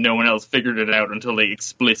was, but no one else figured it out until they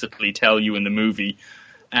explicitly tell you in the movie.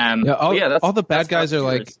 All the bad guys are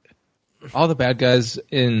like, all the bad guys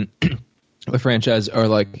in the franchise are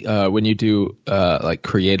like when you do like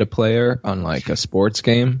create a player on like a sports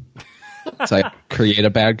game. It's like create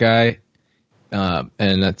a bad guy.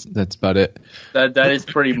 And that's about it. That is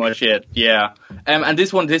pretty much it, yeah. And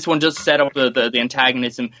this one just set up the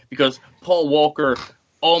antagonism because Paul Walker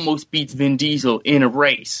almost beats Vin Diesel in a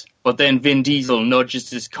race, but then Vin Diesel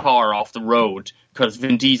nudges his car off the road because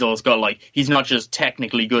Vin Diesel's got he's not just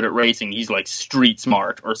technically good at racing, he's like street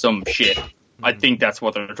smart or some shit. I think that's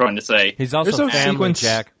what they're trying to say. He's also family,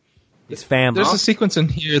 Jack. He's family. There's a sequence in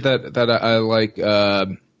here that I like.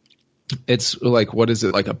 It's like, what is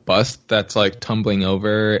it, like a bus that's like tumbling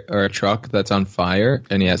over, or a truck that's on fire,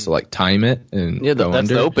 and he has to like time it and go that's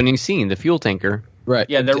under. the opening scene, the fuel tanker. Right.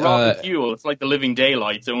 Yeah, they're robbing fuel. It's like the Living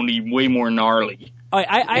Daylights, only way more gnarly. I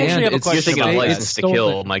actually have a question. You're thinking about of that. License to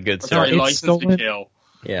Kill, my good sir. Sorry, License to Kill.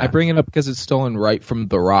 Yeah. I bring it up because it's stolen right from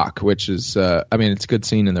The Rock, which is, it's a good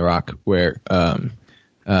scene in The Rock where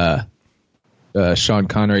Sean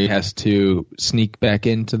Connery has to sneak back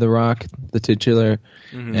into The Rock, the titular,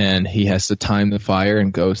 and he has to time the fire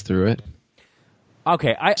and goes through it.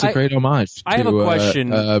 Okay, it's a great homage I have a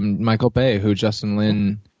question. Michael Bay, who Justin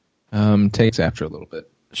Lin takes after a little bit.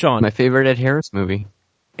 Sean, my favorite Ed Harris movie.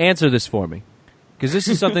 Answer this for me, because this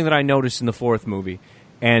is something that I noticed in the fourth movie,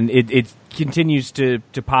 and it continues to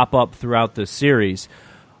pop up throughout the series.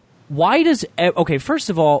 Why does... Okay, first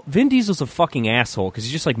of all, Vin Diesel's a fucking asshole because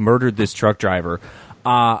he just, murdered this truck driver.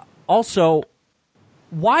 Also,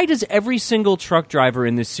 why does every single truck driver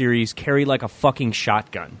in this series carry, a fucking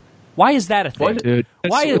shotgun? Why is that a thing? Dude.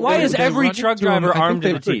 Why is every truck driver armed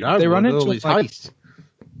to the teeth? They run into heist.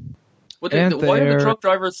 Why are the truck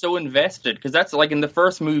drivers so invested? Because that's in the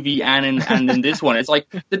first movie and in this one. It's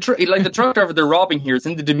the truck driver they're robbing here is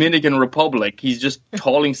in the Dominican Republic. He's just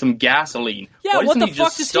hauling some gasoline. Yeah, why what the he fuck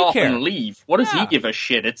just does stop he care? and leave? What does he give a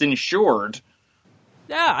shit? It's insured.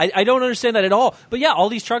 Yeah, I don't understand that at all. But yeah, all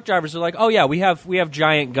these truck drivers are like, oh yeah, we have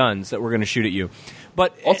giant guns that we're going to shoot at you.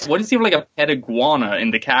 But also, what does he have a pet iguana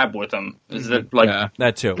in the cab with him? Is it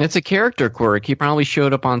that too? It's a character quirk. He probably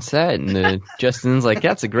showed up on set, and Justin's like,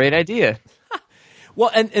 "That's a great idea." Well,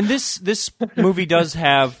 and this movie does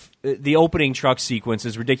have the opening truck sequence,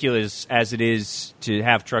 as ridiculous as it is to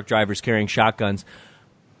have truck drivers carrying shotguns.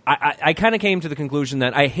 I kind of came to the conclusion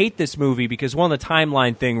that I hate this movie because, one, the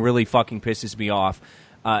timeline thing really fucking pisses me off,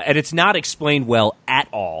 and it's not explained well at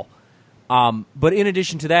all. But in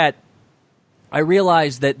addition to that, I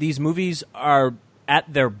realize that these movies are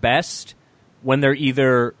at their best when they're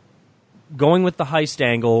either going with the heist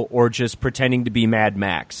angle or just pretending to be Mad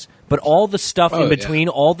Max. But all the stuff in between,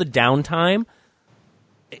 all the downtime,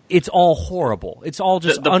 it's all horrible. It's all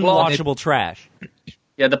just unwatchable trash.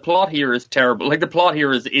 Yeah, the plot here is terrible. The plot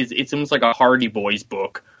here is it's almost like a Hardy Boys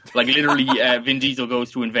book. Literally, Vin Diesel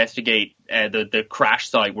goes to investigate the crash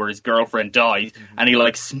site where his girlfriend dies, and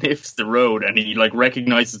he sniffs the road, and he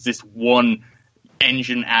recognizes this one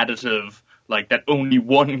engine additive that only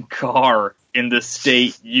one car in the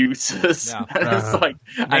state uses. Yeah. And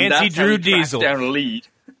it's and Nancy that's Drew how he tracks Diesel. down a lead.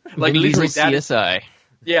 Vin Literally, Diesel CSI.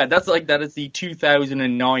 Yeah, that is the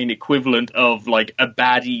 2009 equivalent of a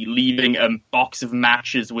baddie leaving a box of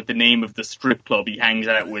matches with the name of the strip club he hangs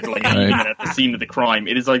out with, even at the scene of the crime.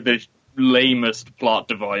 It is the lamest plot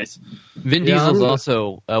device. Vin Diesel's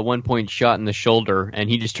also at one point shot in the shoulder, and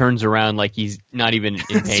he just turns around like he's not even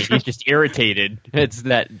in pain. He's just irritated. It's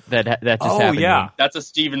that just happened. Yeah, that's a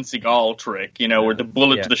Steven Seagal trick, where the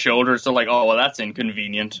bullet to the shoulder. So that's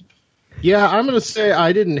inconvenient. Yeah, I'm going to say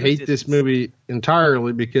I didn't hate this movie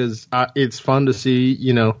entirely because it's fun to see,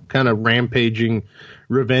 kind of rampaging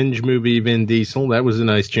revenge movie Vin Diesel. That was a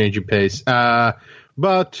nice change of pace.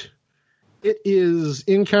 But it is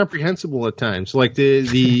incomprehensible at times.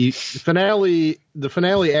 The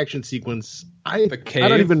finale action sequence. I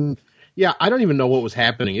don't even know what was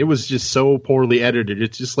happening. It was just so poorly edited.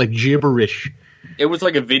 It's just gibberish. It was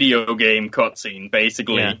like a video game cutscene,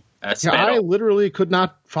 basically. Yeah. I literally could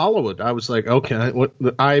not follow it. I was like, okay,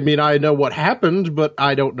 I know what happened, but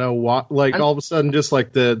I don't know what. All of a sudden, just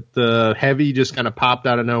the heavy just kind of popped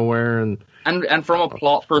out of nowhere, and from a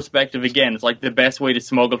plot perspective, again, it's the best way to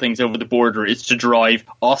smuggle things over the border is to drive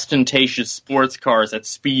ostentatious sports cars at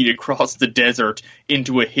speed across the desert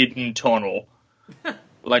into a hidden tunnel.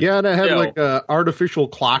 Like, Yeah, and I have you know, like a artificial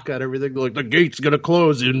clock and everything. Like the gate's gonna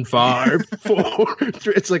close in 5, 4,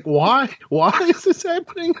 3. It's like, why? Why is this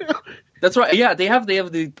happening now? That's right. Yeah, they have the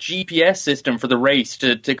GPS system for the race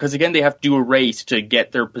because again they have to do a race to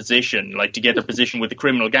get their position, like to get their position with the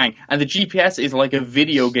criminal gang. And the GPS is like a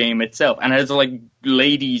video game itself, and it has like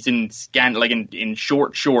ladies in in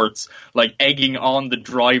short shorts, like egging on the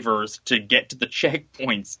drivers to get to the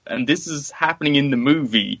checkpoints. And this is happening in the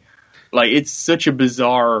movie. Like, it's such a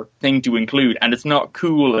bizarre thing to include, and it's not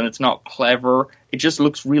cool and it's not clever. It just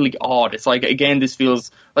looks really odd. It's like, again, this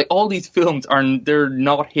feels like all these films they're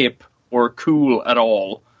not hip or cool at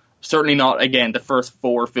all. Certainly not, again, the first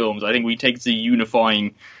 4 films. I think we take the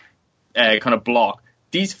unifying kind of block.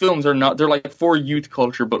 These films are not, they're like for youth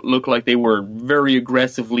culture, but look like they were very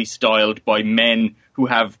aggressively styled by men who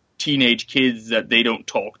have teenage kids that they don't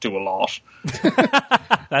talk to a lot.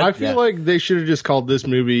 I feel like they should have just called this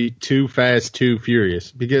movie Too Fast, Too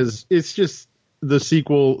Furious, because it's just the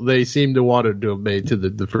sequel they seem to want to have made to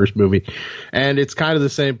the first movie. And it's kind of the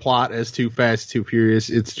same plot as Too Fast, Too Furious.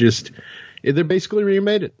 It's just, they basically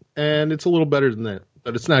remade it. And it's a little better than that,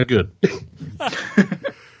 but it's not good.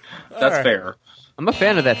 That's fair. I'm a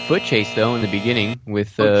fan of that foot chase, though, in the beginning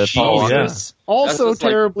with Oh, Paul Walker. Jesus. Also That's just,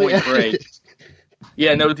 like, terribly point break. edited.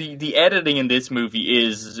 Yeah, no, the editing in this movie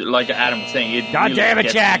is, like Adam was saying, it God really damn it,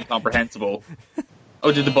 gets Jack! incomprehensible.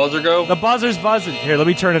 Oh, did the buzzer go? The buzzer's buzzing. Here, let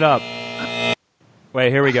me turn it up.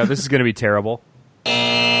 Wait, here we go. This is going to be terrible.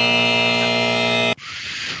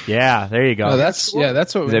 Yeah, there you go. Oh, that's what.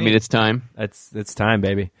 Does We that mean need. it's time? It's time,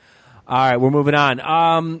 baby. All right, we're moving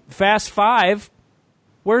on. Fast 5.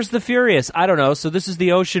 Where's the Furious? I don't know. So this is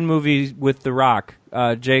the ocean movie with The Rock.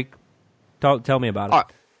 Jake, tell me about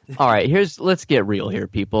it. All right, let's get real here,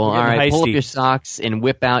 people. All getting right, pull up heisty. your socks and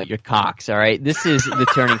whip out your cocks. All right, this is the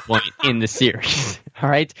turning point in the series. All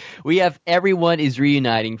right, we have everyone is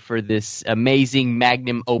reuniting for this amazing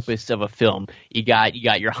magnum opus of a film. You got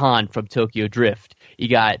your Han from Tokyo Drift. You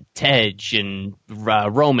got Tej and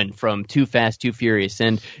Roman from Too Fast, Too Furious.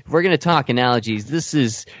 And if we're going to talk analogies, this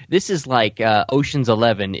is like Ocean's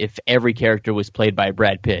 11 if every character was played by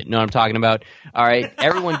Brad Pitt. Know what I'm talking about? All right,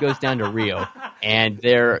 everyone goes down to Rio, and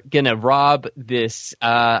they're going to rob this,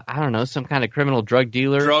 I don't know, some kind of criminal drug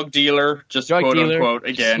dealer. Drug dealer, just Drug quote dealer. unquote,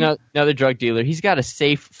 again. No, another drug dealer. He's got a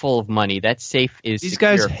safe full of money. That safe is These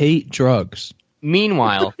secure. guys hate drugs.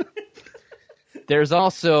 Meanwhile, there's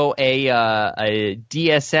also a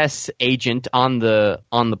DSS agent on the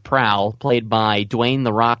prowl, played by Dwayne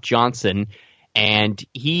 "The Rock" Johnson, and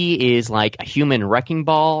he is like a human wrecking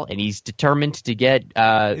ball, and he's determined to get.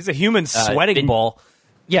 He's a human sweating ball.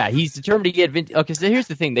 Yeah, he's determined to get. Okay, so here's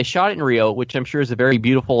the thing: they shot it in Rio, which I'm sure is a very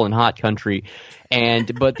beautiful and hot country,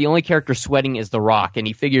 but the only character sweating is The Rock, and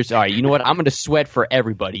he figures, all right, you know what? I'm going to sweat for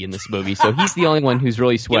everybody in this movie, so he's the only one who's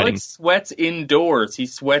really He sweating. like sweats indoors. He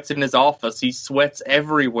sweats in his office. He sweats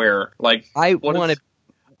everywhere. Like I what want is- to.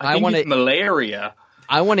 I I think want it's to. malaria.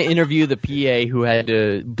 I want to interview the PA who had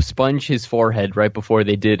to sponge his forehead right before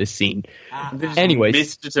they did a scene. They just Anyways.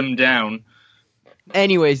 misted him down.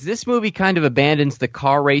 Anyways, this movie kind of abandons the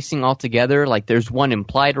car racing altogether. Like, there's one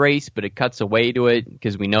implied race, but it cuts away to it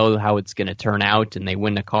because we know how it's going to turn out and they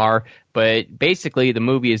win the car. But basically, the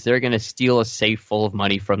movie is they're going to steal a safe full of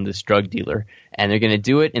money from this drug dealer. And they're going to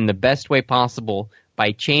do it in the best way possible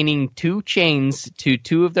by chaining 2 chains to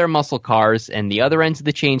 2 of their muscle cars and the other ends of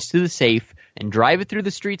the chains to the safe and drive it through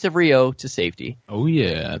the streets of Rio to safety. Oh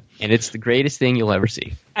yeah. And it's the greatest thing you'll ever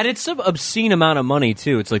see. And it's some obscene amount of money,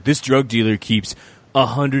 too. It's like this drug dealer keeps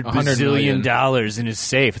 $100 million. bazillion in his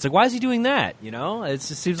safe. It's like, why is he doing that? You know? It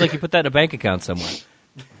just seems like he put that in a bank account somewhere.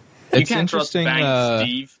 You It's can't trust interesting. banks,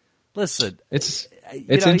 Steve. Listen. It's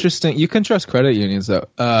you know, interesting. You can trust credit unions though,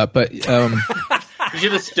 but He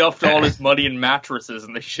should have stuffed all his money in mattresses,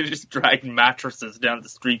 and they should have just dragged mattresses down the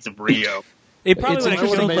streets of Rio. It probably It's would have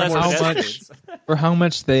interesting killed less how pedestrians. for how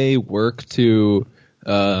much they work to,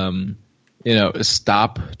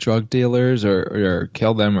 stop drug dealers or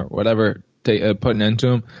kill them or whatever, put an end to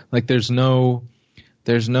them. Like there's no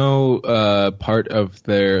part of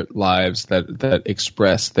their lives that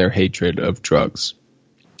express their hatred of drugs.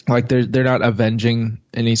 Like they're not avenging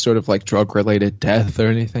any sort of like drug related death or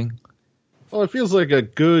anything. Well, it feels like a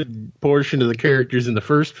good portion of the characters in the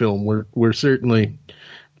first film were certainly,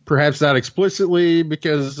 perhaps not explicitly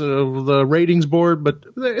because of the ratings board, but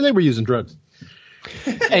they were using drugs.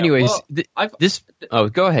 Anyways, well,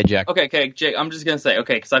 go ahead, Jack. Okay, Jake, I'm just going to say,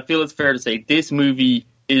 because I feel it's fair to say this movie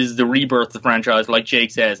is the rebirth of the franchise, like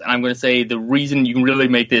Jake says. And I'm going to say the reason you can really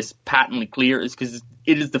make this patently clear is because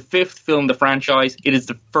it is the 5th film in the franchise. It is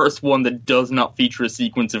the first one that does not feature a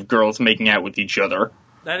sequence of girls making out with each other.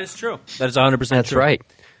 That is true. That is 100% That's true. right.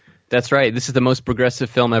 That's right. This is the most progressive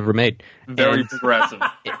film ever made. Very And progressive.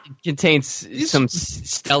 it contains some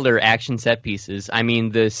stellar action set pieces. I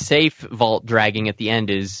mean, the safe vault dragging at the end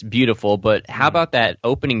is beautiful, but how about that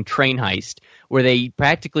opening train heist where they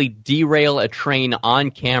practically derail a train on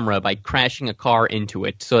camera by crashing a car into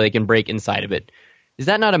it so they can break inside of it? Is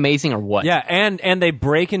that not amazing or what? Yeah, and they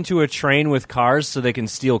break into a train with cars so they can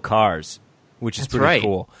steal cars, which is That's pretty right.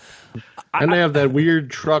 cool. And they have that weird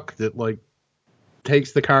truck that like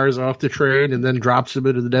takes the cars off the train and then drops them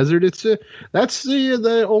into the desert. That's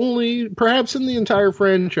the only, perhaps in the entire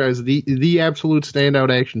franchise, the absolute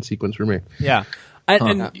standout action sequence for me. Yeah.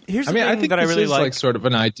 And here's the thing I think that I this really is like. sort of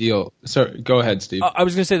an ideal. So go ahead, Steve. I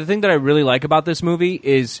was going to say the thing that I really like about this movie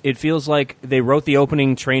is it feels like they wrote the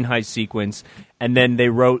opening train heist sequence and then they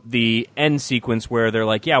wrote the end sequence where they're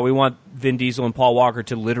like, yeah, we want Vin Diesel and Paul Walker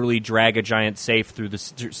to literally drag a giant safe through the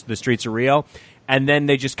streets of Rio. And then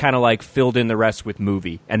they just kind of like filled in the rest with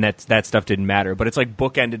movie, and that stuff didn't matter. But it's like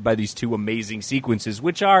bookended by these two amazing sequences,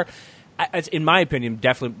 which are, in my opinion,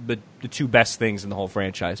 definitely the two best things in the whole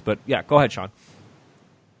franchise. But yeah, go ahead, Sean.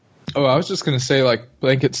 Oh, I was just going to say, like,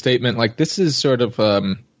 blanket statement, like, this is sort of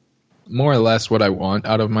more or less what I want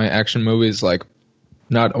out of my action movies. Like,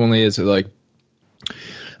 not only is it, like,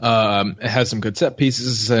 it has some good set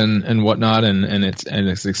pieces and whatnot, and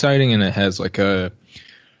it's exciting, and it has, like, a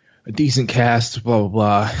decent cast, blah, blah,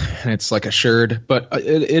 blah, and it's, like, assured. But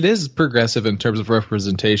it is progressive in terms of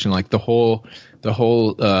representation. Like, the whole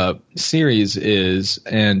series is,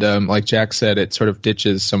 and like Jack said, it sort of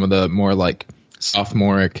ditches some of the more, like,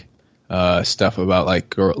 sophomoric stuff about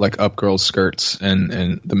like up girls' skirts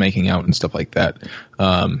and the making out and stuff like that.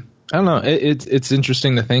 I don't know. It's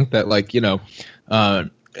interesting to think that, like, you know,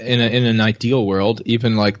 in an ideal world,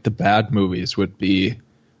 even like the bad movies would be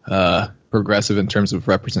progressive in terms of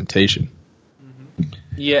representation.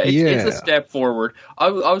 Yeah, it's a step forward. I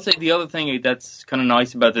would say the other thing that's kind of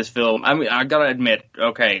nice about this film, I mean, I gotta admit,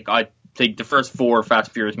 okay, I think the first 4 Fast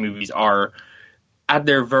and Furious movies are, at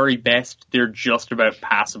their very best, they're just about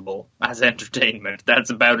passable as entertainment. That's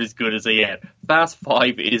about as good as they get. Fast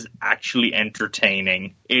 5 is actually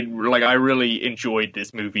entertaining. I really enjoyed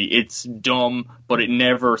this movie. It's dumb, but it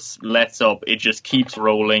never lets up. It just keeps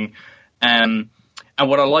rolling. And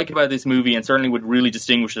what I like about this movie, and certainly would really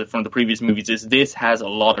distinguish it from the previous movies, is this has a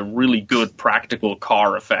lot of really good practical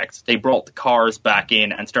car effects. They brought the cars back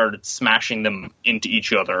in and started smashing them into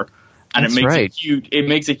each other. And it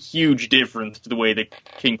makes a huge difference to the way that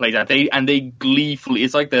King plays out. They gleefully,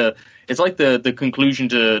 it's like the conclusion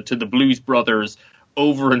to the Blues Brothers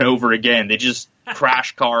over and over again. They just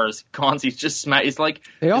crash cars constantly. It's just smash. It's like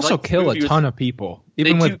they also kill a ton of people,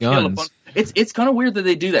 even with guns. It's kind of weird that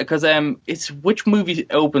they do that because it's which movie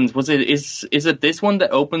opens? Is it this one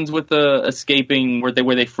that opens with the escaping where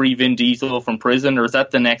they free Vin Diesel from prison, or is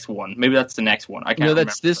that the next one? Maybe that's the next one. I can't remember. No,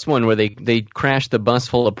 that's this one where they crash the bus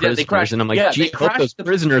full of prisoners, and I'm like, gee, I hope those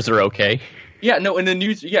prisoners are okay. Yeah, no, in the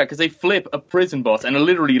news, because they flip a prison bus and it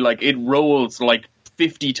literally it rolls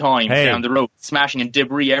 50 times down the road, smashing and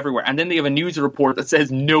debris everywhere. And then they have a news report that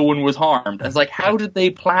says no one was harmed. And it's like, how did they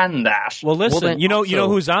plan that? Well, listen, you know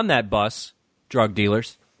who's on that bus? Drug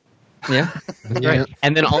dealers. Yeah. Right.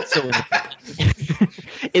 And then also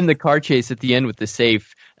in the car chase at the end with the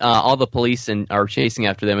safe, all the police are chasing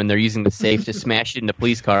after them, and they're using the safe to smash it into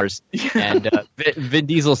police cars. And Vin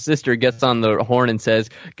Diesel's sister gets on the horn and says,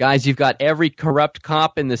 guys, you've got every corrupt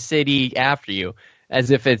cop in the city after you. As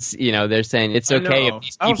if it's, they're saying it's okay if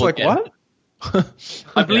these people I was like, what?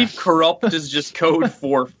 I believe corrupt is just code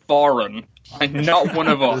for foreign. And not one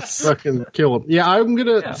of us. Fucking kill him. Yeah, I'm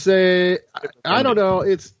gonna say I don't know.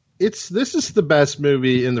 This is the best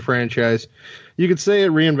movie in the franchise. You could say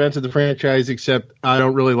it reinvented the franchise, except I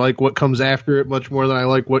don't really like what comes after it much more than I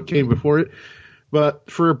like what came before it. But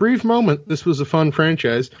for a brief moment, this was a fun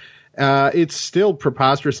franchise. It's still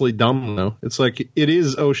preposterously dumb, though. It's like it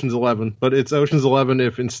is Ocean's 11, but it's Ocean's 11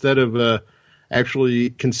 if instead of actually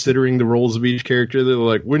considering the roles of each character, they're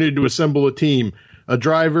like, we need to assemble a team, a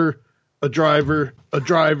driver, a driver, a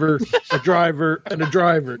driver, a driver, and a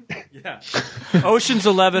driver. Yeah. Ocean's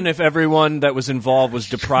 11 if everyone that was involved was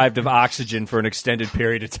deprived of oxygen for an extended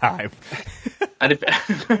period of time. And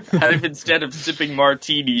if instead of sipping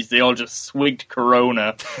martinis, they all just swigged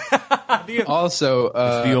Corona. Also,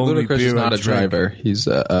 Ludacris is not a driver. He's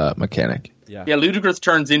a mechanic. Yeah, Ludacris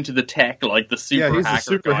turns into the tech, like the super hacker. Yeah, he's a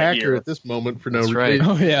super hacker at this moment for no reason. Right.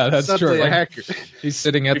 Oh, yeah, that's true. A hacker. He's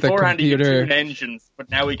sitting at the Beforehand, computer. he could tune engines, but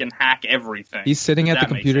now he can hack everything. He's sitting at the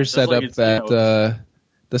computer setup that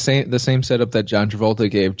the same setup that John Travolta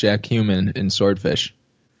gave Jack Human in Swordfish.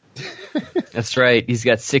 That's right. He's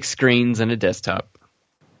got 6 screens and a desktop.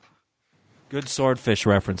 Good swordfish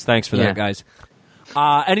reference. Thanks for Yeah. that, guys.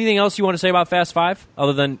 Anything else you want to say about Fast 5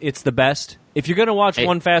 other than it's the best? If you're going to watch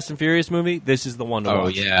one Fast and Furious movie, this is the one to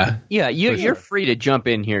watch. yeah. Yeah, you're free to jump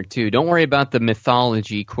in here too. Don't worry about the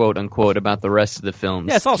mythology, quote unquote, about the rest of the films.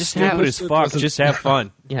 Yeah, it's all Just stupid have- as fuck. Just have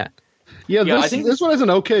fun. Yeah, Yeah, Yeah, I this, think- this one has an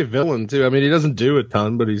okay villain too. I mean, he doesn't do a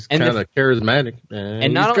ton, but he's And kind the- of charismatic.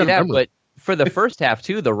 and not only that, but for the first half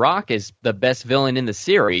too, The Rock is the best villain in the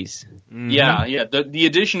series. Yeah, yeah. The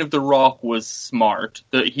addition of The Rock was smart.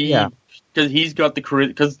 Because he's got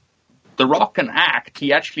because The Rock can act.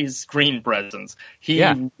 He actually has screen presence.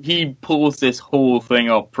 He pulls this whole thing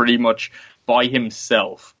up pretty much by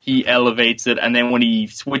himself. He elevates it, and then when he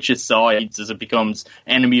switches sides as it becomes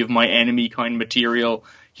enemy of my enemy kind of material,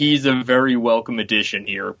 he's a very welcome addition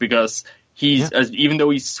here because even though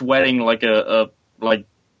he's sweating like a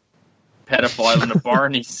pedophile in a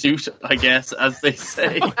Barney suit, I guess, as they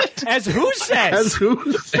say. As who says? As who?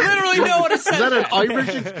 Literally no one has said Is that an that.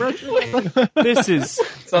 Irish expression? This is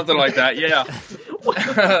Something like that,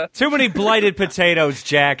 yeah. too many blighted potatoes,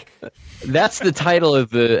 Jack. That's the title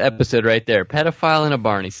of the episode right there. Pedophile in a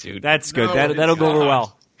Barney suit. That's good. No, That'll go over God.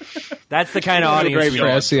 well. That's the kind of What a audience great we for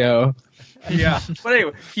want. SEO. Yeah. But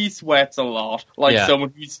anyway, he sweats a lot. Like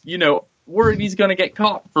someone who's, worried he's going to get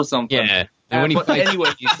caught for something. Yeah. And when he But fights, anyway,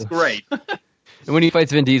 it's great. and when he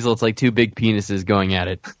fights Vin Diesel, it's like two big penises going at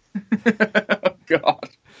it. Oh, God.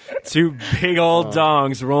 Two big old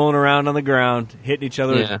dongs rolling around on the ground, hitting each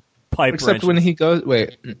other Yeah. with pipe Except wrenches. when he goes,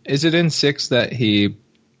 wait, is it in 6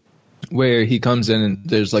 where he comes in and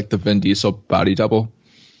there's like the Vin Diesel body double?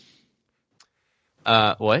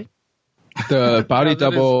 What? The body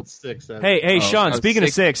double. Hey, Sean, so speaking of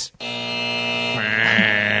 6. 6,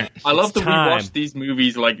 I love that we time. watched these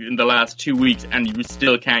movies like in the last 2 weeks and you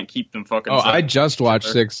still can't keep them fucking Oh, I separate. just watched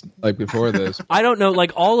 6 like before this. I don't know,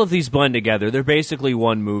 like all of these blend together. They're basically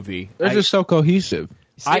one movie. They're just so cohesive.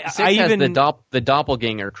 Six I has even- the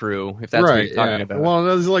doppelganger crew, if that's what Right, you're talking yeah. about. Well,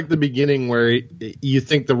 that was like the beginning where you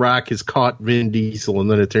think The Rock has caught Vin Diesel,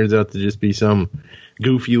 and then it turns out to just be some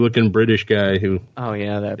goofy-looking British guy who Oh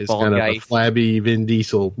yeah, that is bald kind of guy a flabby Vin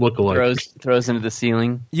Diesel lookalike. throws into the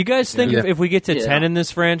ceiling. You guys think Yeah. if we get to Yeah. 10 in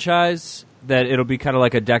this franchise, that it'll be kind of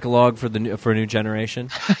like a decalogue for a new generation?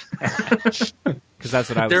 Because that's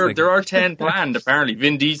what I was thinking. There are 10 planned, apparently.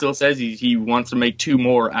 Vin Diesel says he wants to make 2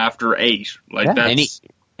 more after 8. Like, Yeah. that's...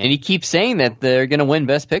 And he keeps saying that they're going to win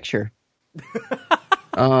Best Picture.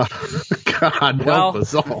 God Well- help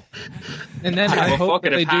us all. And then Well, I hope fuck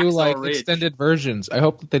that it, they if do Hacksaw like Ridge- extended versions. I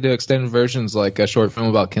hope that they do extended versions, like a short film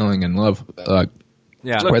about killing and love,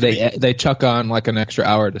 Yeah. Look, where they chuck on like an extra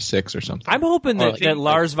hour to 6 or something. I'm hoping that, think- that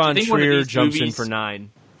Lars von I think one of Trier these jumps in movies- for 9.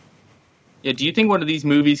 Yeah, do you think one of these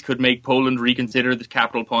movies could make Poland reconsider the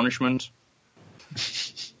capital punishment?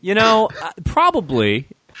 You know, probably.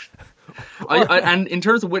 And in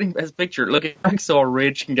terms of winning Best Picture, look, if Hacksaw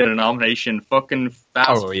Ridge can get a nomination, fucking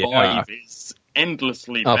Fast Oh, yeah. 5 is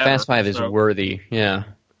endlessly Oh, better. Fast 5 is So- worthy. Yeah. Yeah,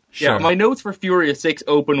 Sure. my notes for Furious 6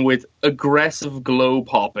 open with aggressive glow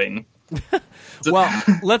popping. Well,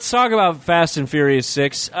 let's talk about Fast and Furious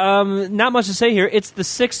 6. Not much to say here. It's the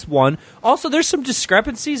 6th one. Also, there's some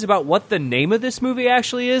discrepancies about what the name of this movie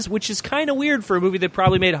actually is, which is kind of weird for a movie that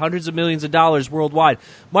probably made hundreds of millions of dollars worldwide.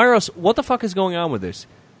 Myros, what the fuck is going on with this?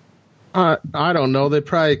 I don't know. They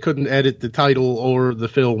probably couldn't edit the title or the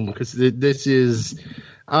film because this is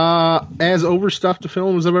as overstuffed a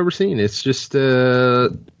film as I've ever seen. It's just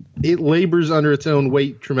it labors under its own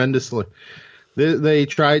weight tremendously. They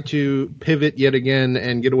try to pivot yet again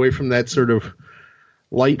and get away from that sort of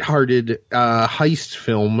lighthearted heist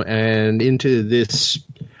film and into this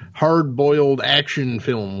hard-boiled action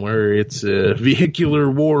film where it's vehicular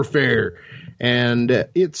warfare, and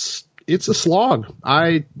it's a slog.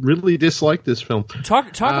 I really dislike this film. Talk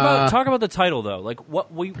about the title though. Like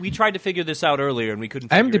what we tried to figure this out earlier and we couldn't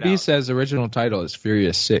figure it IMDb out. says original title is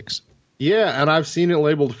Furious 6. Yeah, and I've seen it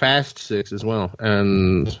labeled Fast 6 as well.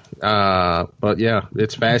 And but yeah,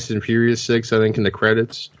 it's Fast and Furious 6, I think, in the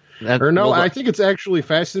credits. I think it's actually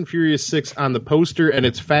Fast and Furious 6 on the poster, and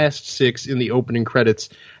it's Fast 6 in the opening credits,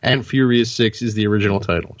 and Furious 6 is the original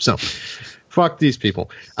title. So, fuck these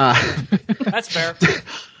people. That's fair.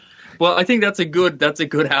 Well, I think that's a good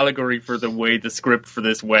allegory for the way the script for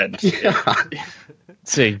this went.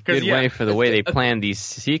 It's a good yeah, way for the way they planned these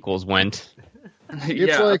sequels went.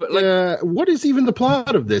 It's like, what is even the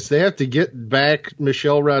plot of this? They have to get back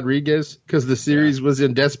Michelle Rodriguez because the series was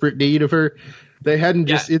in desperate need of her. They hadn't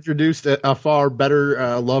just introduced a far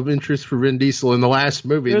better love interest for Vin Diesel in the last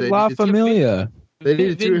movie. There's La Familia. They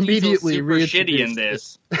needed to Vin Diesel's immediately super shitty in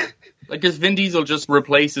this. Like, because Vin Diesel just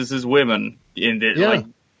replaces his women in it. Yeah. Like,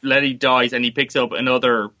 Letty dies, and he picks up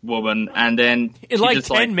another woman, and then In she like just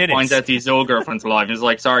 10 minutes. finds out his old girlfriend's alive, and is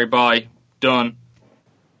like, sorry, bye, done.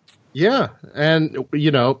 Yeah, and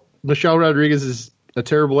Michelle Rodriguez is a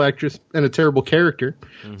terrible actress and a terrible character.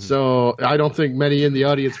 Mm-hmm. So I don't think many in the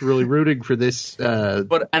audience were really rooting for this.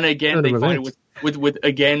 But and again, turn they of find it events. with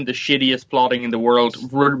again the shittiest plotting in the world.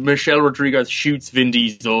 Michelle Rodriguez shoots Vin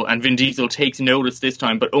Diesel, and Vin Diesel takes notice this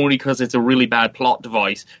time, but only because it's a really bad plot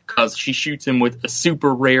device. Because she shoots him with a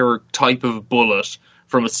super rare type of bullet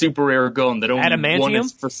from a super rare gun that only one Adamantium?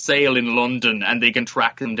 is for sale in London, and they can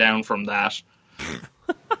track him down from that.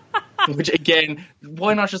 Which again,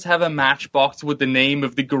 why not just have a matchbox with the name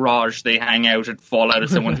of the garage they hang out at fall out of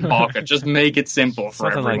someone's pocket? Just make it simple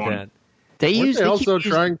for Something everyone. like that. Weren't they also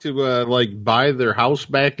trying to buy their house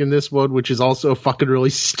back in this one, which is also fucking really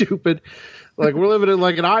stupid. Like, we're living in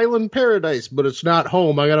like an island paradise, but it's not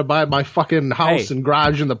home. I gotta buy my fucking house Hey. and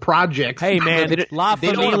garage in the projects. Hey, man, La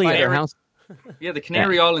They don't want to buy their Familia. house. Yeah, the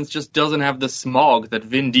Canary Islands just doesn't have the smog that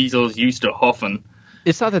Vin Diesel's used to huffing.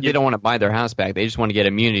 It's not that they don't want to buy their house back. They just want to get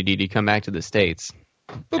immunity to come back to the States.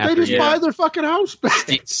 But they after just Yeah. buy their fucking house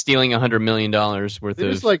back. Stealing $100 million worth They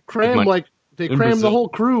of just cram money. they in cram the Brazil. whole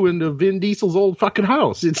crew into Vin Diesel's old fucking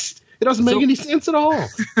house. It doesn't make any sense at all.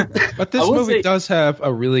 But this I will movie say- does have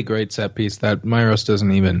a really great set piece that Myros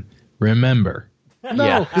doesn't even remember. No,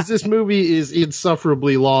 Yeah. because this movie is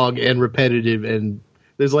insufferably long and repetitive, and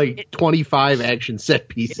there's 25 action set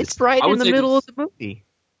pieces. It's right I in would the say middle this- of the movie.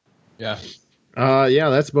 Yeah. Yeah,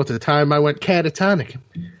 that's about the time I went catatonic.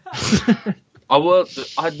 I will.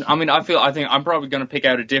 I think I'm probably going to pick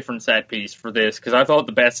out a different set piece for this because I thought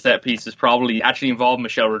the best set piece is probably actually involved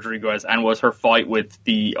Michelle Rodriguez and was her fight with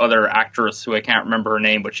the other actress who I can't remember her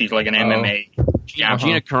name, but she's like an MMA champion.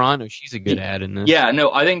 Gina Carano, she's a good ad in this. Yeah, no,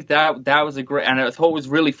 I think that was a great, and I thought it was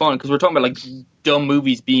really fun because we're talking about dumb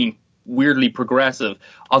movies being weirdly progressive.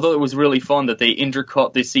 I thought it was really fun that they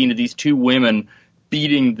intercut this scene of these two women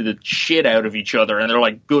beating the shit out of each other, and they're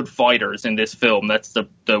like good fighters in this film. That's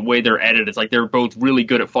the way they're edited. It's like they're both really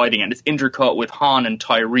good at fighting, and it's intercut with Han and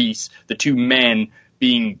Tyrese, the two men,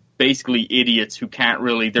 being basically idiots who can't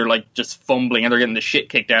really. They're like just fumbling, and they're getting the shit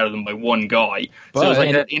kicked out of them by one guy. So it's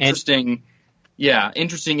like that interesting. Yeah,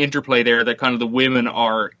 interesting interplay there that kind of the women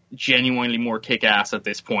are genuinely more kick-ass at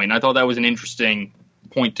this point. I thought that was an interesting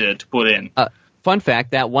point to put in. Fun fact,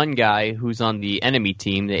 that one guy who's on the enemy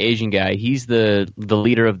team, the Asian guy, he's the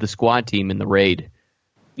leader of the squad team in the raid.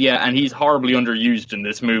 Yeah, and he's horribly underused in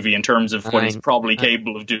this movie in terms of what he's probably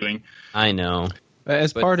capable of doing. I know.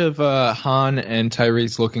 As part of Han and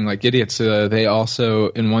Tyrese looking like idiots, they also,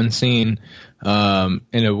 in one scene,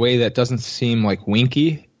 in a way that doesn't seem like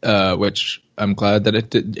winky, which I'm glad that it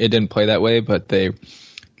didn't play that way, but they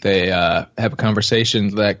have a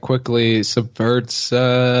conversation that quickly subverts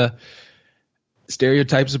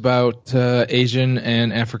stereotypes about Asian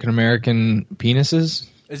and African American penises.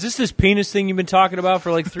 Is this penis thing you've been talking about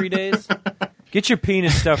for 3 days? Get your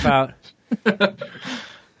penis stuff out.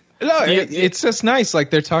 No, it's just nice.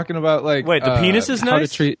 Like they're talking about Wait, the penis is how nice?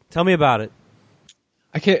 to treat. Tell me about it.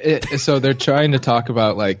 I can't. So they're trying to talk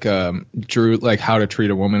about Drew, how to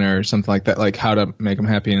treat a woman or something like that, like how to make them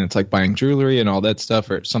happy, and it's like buying jewelry and all that stuff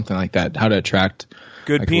or something like that. How to attract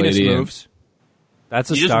Good a penis lady and- moves. That's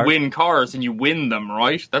a You start. just win cars and you win them,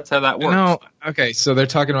 right? That's how that works. No, okay. So they're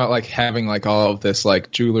talking about having all of this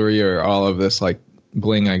jewelry or all of this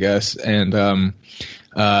bling, I guess, and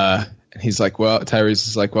he's like, well, Tyrese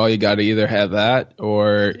is like, well, you got to either have that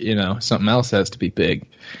or something else has to be big.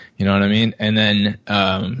 You know what I mean? And then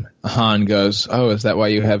Han goes, oh, is that why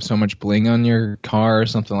you have so much bling on your car or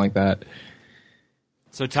something like that?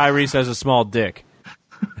 So Tyrese has a small dick.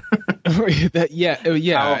 Yeah.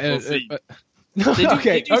 Powerful scene. They do,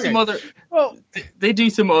 Okay, they do some other. Well, they do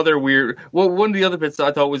some other weird. Well, one of the other bits that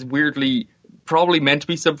I thought was weirdly probably meant to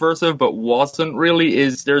be subversive, but wasn't really.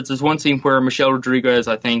 Is there's one scene where Michelle Rodriguez,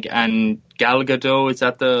 I think, and Gal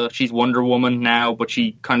Gadot she's Wonder Woman now, but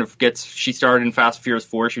she started in Fast and Furious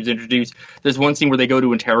 4. She was introduced. There's one scene where they go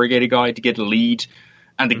to interrogate a guy to get a lead,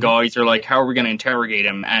 and the guys are like, "How are we going to interrogate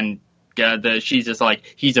him?" And she's just like,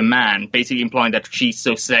 he's a man, basically implying that she's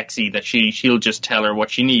so sexy that she'll just tell her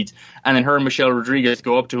what she needs. And then her and Michelle Rodriguez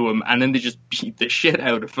go up to him, and then they just beat the shit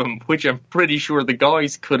out of him, which I'm pretty sure the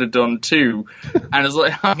guys could have done too. And it's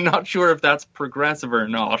like, I'm not sure if that's progressive or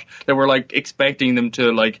not, that we're expecting them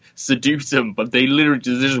to seduce him, but they literally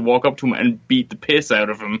just walk up to him and beat the piss out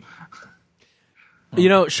of him. You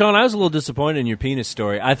know, Sean, I was a little disappointed in your penis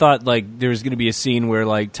story. I thought like there was going to be a scene where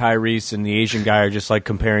like Tyrese and the Asian guy are just like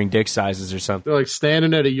comparing dick sizes or something. They're like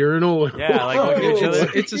standing at a urinal. Yeah, like look at each other.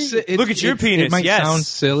 Look at your penis. It might yes. sound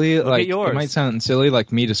silly. Look Like at yours. it might sound silly,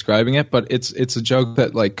 like me describing it, but it's a joke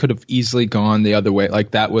that like could have easily gone the other way.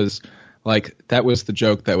 Like that was the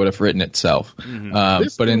joke that would have written itself.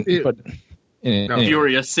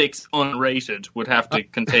 Furious 6 unrated would have to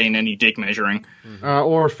contain any dick measuring.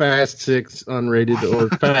 Or Fast 6 unrated,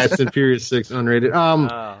 or Fast and Furious 6 unrated.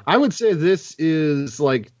 I would say this is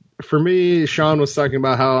like, for me, Sean was talking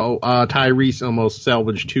about how Tyrese almost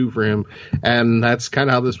salvaged 2 for him, and that's kind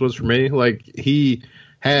of how this was for me. Like, he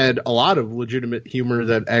had a lot of legitimate humor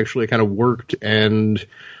that actually kind of worked and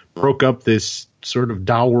broke up this sort of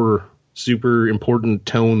dour, super important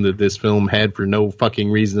tone that this film had for no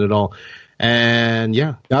fucking reason at all. And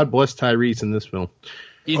yeah, God bless Tyrese in this film.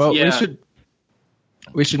 We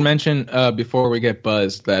should mention before we get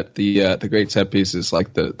buzzed that the great set piece is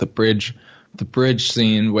like the bridge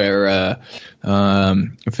scene where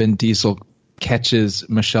Vin Diesel catches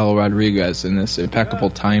Michelle Rodriguez in this impeccable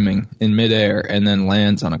timing in midair and then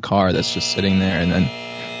lands on a car that's just sitting there, and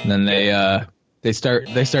then they start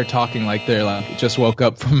talking like they're like just woke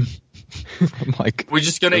up from. Like, we're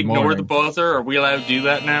just gonna ignore the buzzer. Are we allowed to do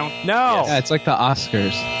that now? No. Yeah, it's like the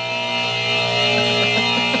Oscars.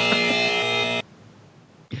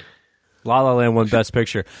 La La Land won Best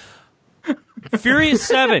Picture. Furious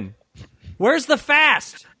 7. Where's the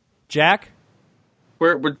fast, Jack?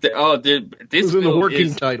 This This is the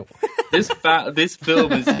working title. This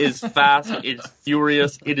film is fast. It's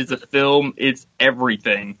furious. It is a film. It's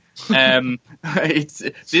everything. It's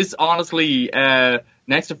this honestly.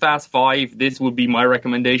 Next to Fast 5, this would be my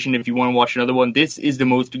recommendation if you want to watch another one. This is the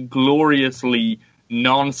most gloriously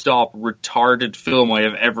non-stop retarded film I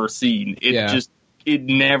have ever seen. It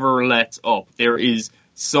never lets up. There is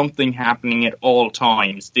something happening at all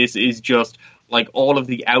times. This is just like all of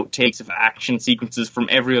the outtakes of action sequences from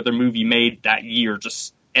every other movie made that year,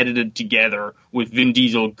 just edited together with Vin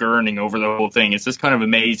Diesel gurning over the whole thing. It's just kind of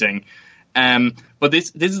amazing. But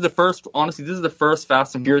this is the first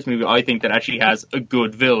Fast and Furious movie I think that actually has a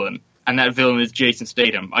good villain, and that villain is Jason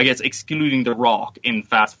Statham. I guess excluding The Rock in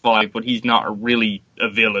Fast 5, but he's not really a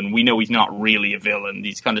villain. We know he's not really a villain.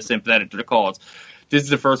 He's kind of sympathetic to the cause. This is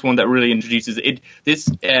the first one that really introduces it. This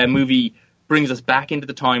movie brings us back into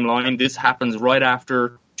the timeline. This happens right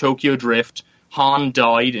after Tokyo Drift. Han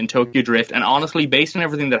died in Tokyo Drift, and honestly, based on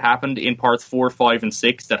everything that happened in parts 4, 5, and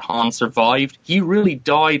 6, that Han survived, he really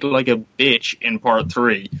died like a bitch in part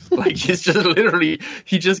 3. Like, it's just literally,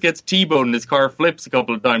 he just gets T-boned and his car flips a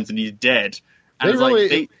couple of times and he's dead. And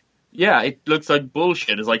it looks like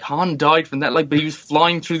bullshit. It's like, Han died from that, like, but he was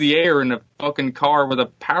flying through the air in a fucking car with a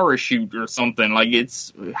parachute or something. Like,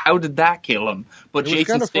 how did that kill him? But it was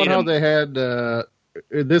kind of fun how they had,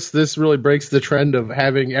 this really breaks the trend of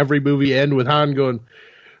having every movie end with Han going,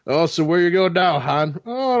 "Oh, so where you going now, Han?"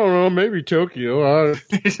 "Oh, I don't know, maybe Tokyo. I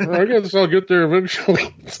guess I'll get there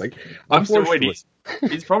eventually." It's like, I'm still waiting.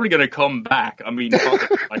 He's probably going to come back. I mean,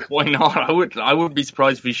 like, why not? I would be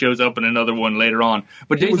surprised if he shows up in anotre one later on.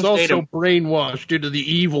 But he Jason was also Statham, brainwashed into the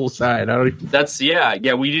evil side.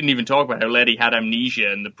 We didn't even talk about how Letty had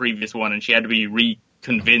amnesia in the previous one, and she had to be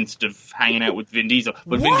convinced of hanging out with Vin Diesel.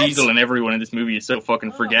 But Vin Diesel and everyone in this movie is so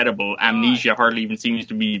fucking forgettable. Amnesia hardly even seems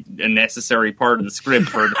to be a necessary part of the script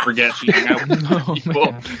for her to forget she hung out with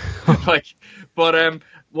people.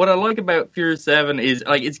 What I like about Furious 7 is,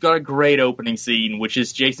 like, it's got a great opening scene, which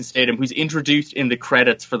is Jason Statham, who's introduced in the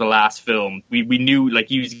credits for the last film. We knew, like,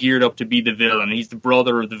 he was geared up to be the villain. He's the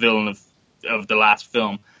brother of the villain of the last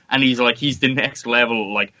film. And he's the next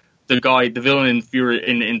level, like, the villain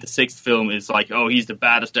in the sixth film is like, oh, he's the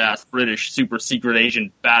baddest ass British super secret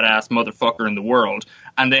agent badass motherfucker in the world.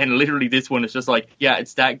 And then literally this one is just like, yeah,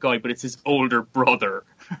 it's that guy, but it's his older brother.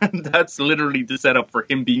 And that's literally the setup for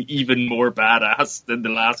him being even more badass than the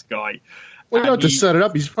last guy. Well, you don't have to set it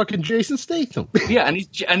up. He's fucking Jason Statham. Yeah, and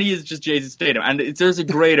he is just Jason Statham. And there's a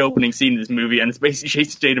great opening scene in this movie, and it's basically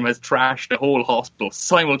Jason Statham has trashed the whole hospital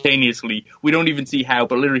simultaneously. We don't even see how,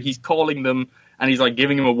 but literally he's calling them, and he's like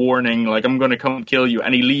giving him a warning, like, I'm going to come kill you.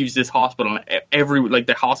 And he leaves this hospital, and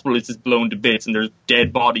the hospital is just blown to bits, and there's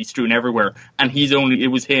dead bodies strewn everywhere. And it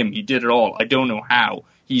was him. He did it all. I don't know how.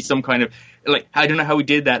 He's some kind of, like, I don't know how he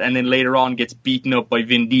did that, and then later on gets beaten up by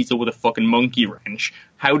Vin Diesel with a fucking monkey wrench.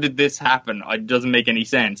 How did this happen? It doesn't make any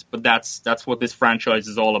sense, but that's what this franchise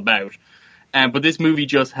is all about. But this movie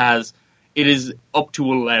just it is up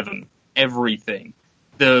to 11, everything.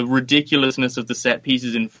 The ridiculousness of the set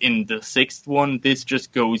pieces in the sixth one, this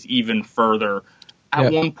just goes even further.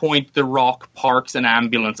 At one point, The Rock parks an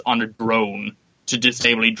ambulance on a drone to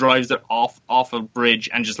disable. He drives it off a bridge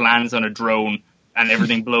and just lands on a drone, and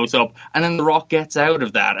everything blows up. And then The Rock gets out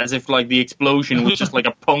of that, as if like the explosion was just like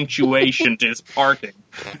a punctuation to his parking,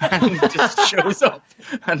 and just shows up,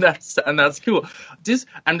 and that's cool.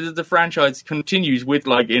 The franchise continues with,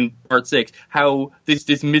 like in part 6, how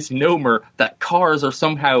this misnomer that cars are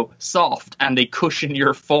somehow soft and they cushion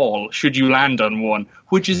your fall should you land on one,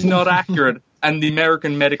 which is not accurate. And the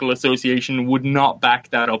American Medical Association would not back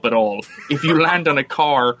that up at all. If you land on a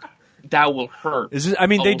car, that will hurt.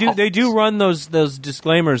 They do run those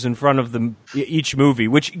disclaimers in front of each movie,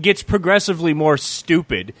 which gets progressively more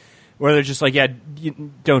stupid. Where they're just like, yeah,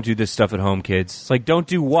 don't do this stuff at home, kids. It's like, don't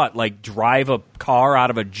do what? Like drive a car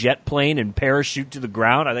out of a jet plane and parachute to the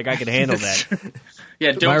ground? I think I can handle that.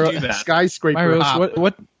 Yeah, don't do that. Skyscraper.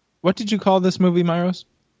 Myros, what did you call this movie, Myros?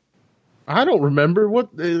 I don't remember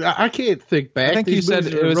I can't think back. I think you said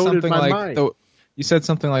it was something like you said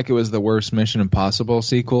something like it was the worst Mission Impossible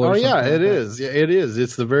sequel. Oh yeah, it is. Yeah, it is.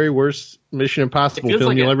 It's the very worst Mission Impossible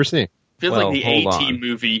film you'll ever see. Feels like the A-Team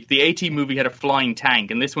movie. The A-Team movie had a flying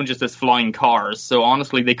tank, and this one just has flying cars. So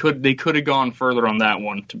honestly, they could have gone further on that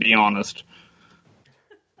one. To be honest,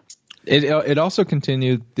 it also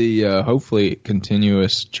continued the hopefully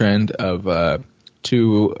continuous trend of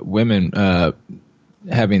 2 women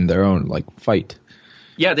having their own like fight.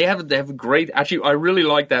 Yeah, they have a great. Actually, I really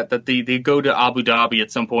like that they go to Abu Dhabi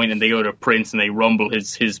at some point and they go to Prince and they rumble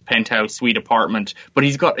his penthouse suite apartment. But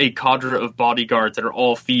he's got a cadre of bodyguards that are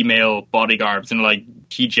all female bodyguards and like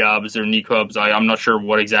hijabs or niqabs. I'm not sure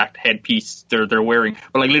what exact headpiece they're wearing,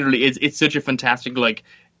 but like literally, it's such a fantastic like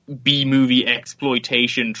B-movie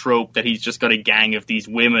exploitation trope that he's just got a gang of these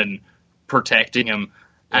women protecting him.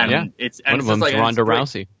 And one of them's like, Ronda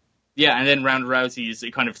Rousey. Yeah, and then Ronda Rousey is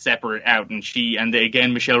kind of separate out, and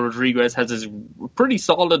again Michelle Rodriguez has this pretty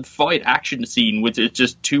solid fight action scene with it's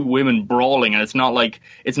just 2 women brawling, and it's not like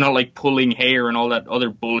pulling hair and all that other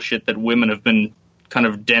bullshit that women have been kind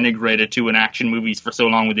of denigrated to in action movies for so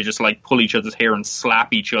long, where they just like pull each other's hair and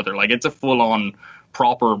slap each other. Like it's a full on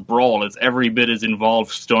proper brawl. It's every bit as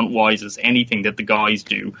involved stunt wise as anything that the guys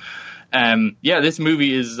do. This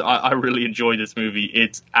movie is I really enjoy this movie.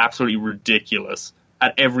 It's absolutely ridiculous.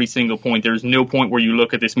 At every single point. There's no point where you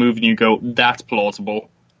look at this movie and you go, that's plausible.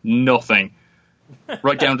 Nothing.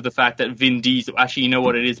 Right down to the fact that Vin Diesel, actually, you know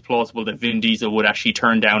what, it is plausible that Vin Diesel would actually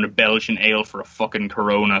turn down a Belgian ale for a fucking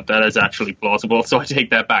Corona. That is actually plausible, so I take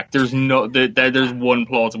that back. There's one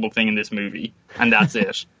plausible thing in this movie, and that's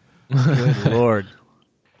it. Good Lord.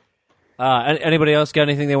 Anybody else got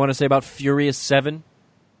anything they want to say about Furious 7?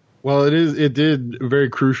 Well, it did very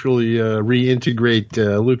crucially reintegrate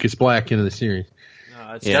Lucas Black into the series.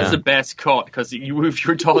 That's the best cut, because if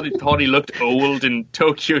you thought he looked old in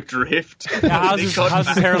Tokyo Drift. How's his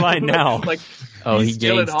hairline now? He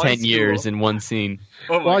gains 10 years in one scene.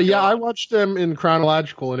 I watched them in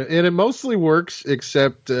chronological, and it mostly works,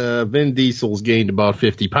 except Vin Diesel's gained about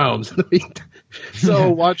 50 pounds.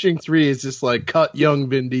 So watching 3 is just like cut young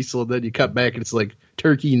Vin Diesel, then you cut back and it's like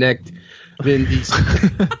turkey-necked Vin Diesel.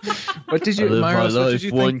 What did you, Myros, what did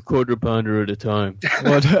you think? 1 quarter pounder at a time.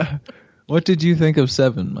 What did you think of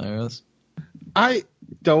 7, Myros? I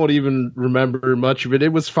don't even remember much of it.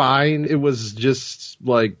 It was fine. It was just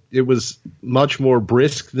like, it was much more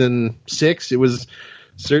brisk than 6. It was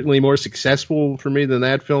certainly more successful for me than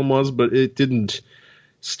that film was, but it didn't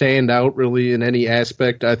stand out really in any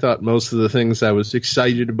aspect. I thought most of the things I was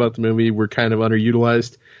excited about the movie were kind of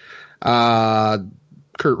underutilized.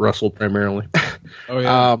 Kurt Russell primarily. Oh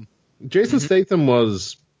yeah. Jason Statham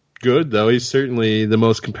was good, though. He's certainly the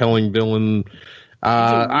most compelling villain. He's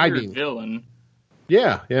a weird villain.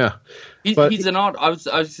 Yeah. He's an odd. I was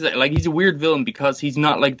saying, like, he's a weird villain because he's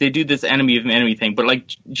not like they do this enemy of enemy thing. But like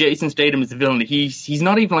Jason Statham is the villain. He's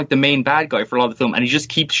not even like the main bad guy for a lot of the film, and he just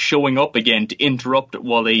keeps showing up again to interrupt it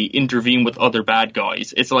while they intervene with other bad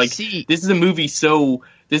guys. It's like this is a movie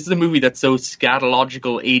that's so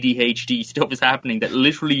scatological ADHD stuff is happening that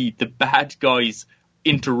literally the bad guys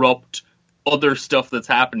interrupt other stuff that's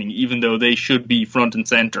happening, even though they should be front and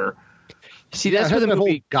center. See, that's where the movie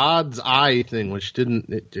whole God's eye thing, which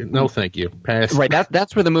didn't. No, thank you. Pass. Right.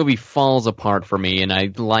 That's where the movie falls apart for me, and I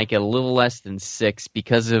like it a little less than 6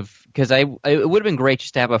 because it would have been great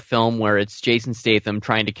just to have a film where it's Jason Statham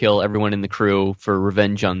trying to kill everyone in the crew for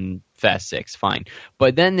revenge on Fast 6. Fine,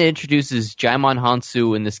 but then it introduces Jaimon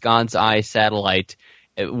Hansu and this God's eye satellite,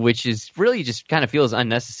 which is really just kind of feels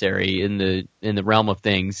unnecessary in the realm of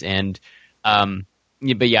things, and I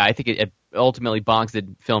think ultimately bogs the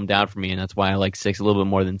film down for me, and that's why I like 6 a little bit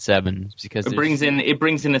more than 7. Because It brings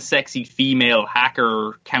in a sexy female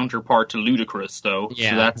hacker counterpart to Ludacris, though.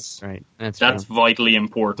 Yeah, so that's right. That's vitally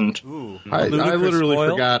important. I literally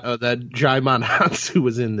forgot that Jaimon Hansu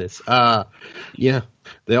was in this. Yeah,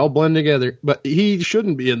 they all blend together, but he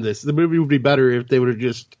shouldn't be in this. The movie would be better if they would have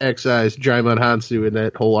just excised Jaimon Hansu in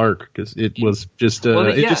that whole arc, because it was just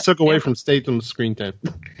it just took away from Statham's screen time.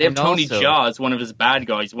 They have And Tony also- Jaa as one of his bad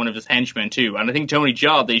guys, one of his henchmen too, and I think Tony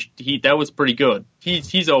Jaa, that was pretty good.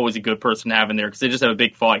 He's always a good person to have in there because they just have a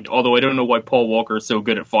big fight. Although I don't know why Paul Walker is so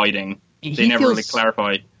good at fighting. They never really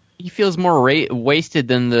clarified. He feels more wasted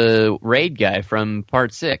than the raid guy from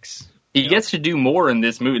Part 6. He gets to do more in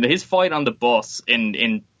this movie. His fight on the bus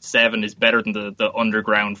in 7 is better than the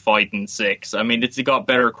underground fight in 6. I mean, it's got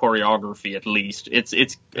better choreography at least. It's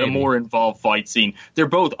a more involved fight scene. They're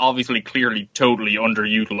both obviously clearly totally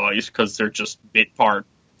underutilized because they're just bit part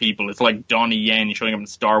people. It's like Donnie Yen showing up in a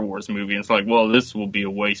Star Wars movie. And it's like, well, this will be a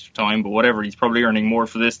waste of time, but whatever. He's probably earning more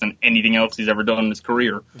for this than anything else he's ever done in his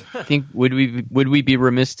career. I think would we be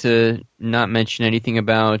remiss to not mention anything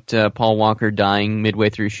about Paul Walker dying midway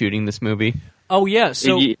through shooting this movie? Oh yeah.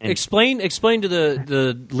 So Yeah. explain to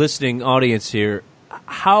the listening audience here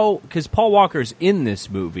how, because Paul Walker's in this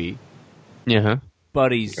movie, Yeah,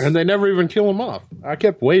 but he's And they never even kill him off. I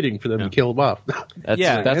kept waiting for them to kill him off. that's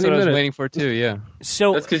Yeah, that's any what I was minute. waiting for too. Yeah,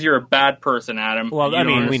 so That's because you're a bad person, Adam. Well, you I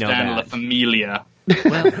don't mean, we know understand that. La Familia.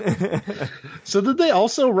 So did they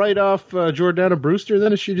also write off Jordana Brewster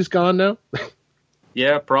then? Is she just gone now?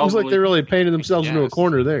 Yeah, probably. Seems like they really painted themselves into a Yes.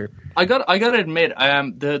 corner there. I gotta admit,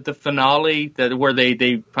 the finale where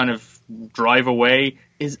they kind of drive away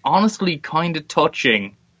is honestly kind of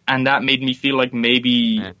touching, and that made me feel like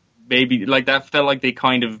maybe like that felt like they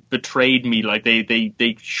kind of betrayed me, like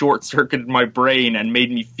they short circuited my brain and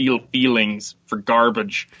made me feel feelings for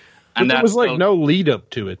garbage. But And there that was like felt- no lead up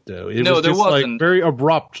to it though. It No, was there just like wasn't. very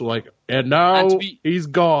abrupt, like, and now And to be- he's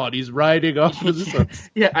gone. He's riding off of the sun.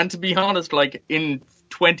 Yeah, and to be honest, like in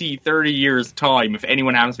 20, 30 years' time, if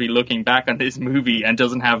anyone happens to be looking back on this movie and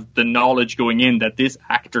doesn't have the knowledge going in that this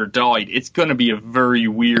actor died, it's going to be a very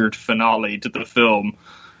weird finale to the film.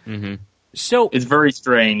 so It's very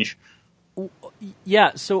strange.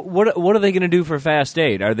 yeah. So what are they going to do for Fast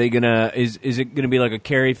 8? Are they gonna is it going to be like a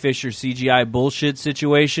Carrie Fisher CGI bullshit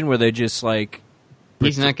situation where they just like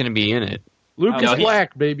he's not going to be in it. Lucas No, he's-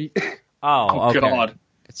 Black, baby. oh okay. God.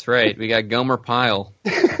 That's right. We got Gomer Pyle.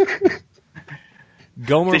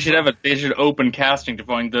 Gomer They should open casting to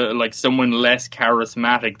find someone less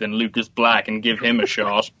charismatic than Lucas Black and give him a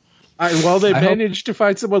shot. They managed to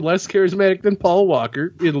find someone less charismatic than Paul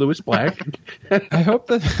Walker in Lewis Black. I hope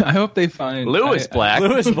they find Lewis Black.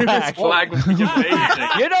 Lewis Black. Black would be amazing.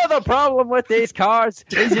 You know the problem with these cars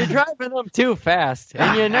is you're driving them too fast,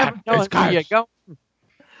 and you never know where you're going.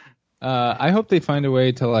 I hope they find a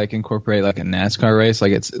way to like incorporate like a NASCAR race,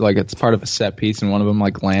 like it's part of a set piece, and one of them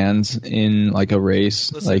like lands in like a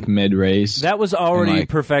race, like mid race. That was already like-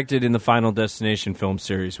 perfected in the Final Destination film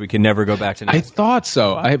series. We can never go back to I NASCAR. thought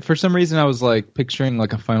so. For some reason I was like picturing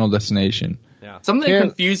like a Final Destination. Something Yeah. that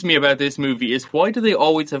confused me about this movie is why do they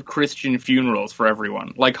always have Christian funerals for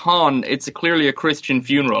everyone? Like Han, it's clearly a Christian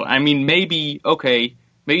funeral. I mean, maybe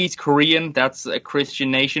he's Korean, that's a Christian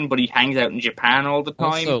nation, but he hangs out in Japan all the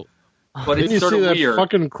time. Also, but Didn't it's you sort see of that weird.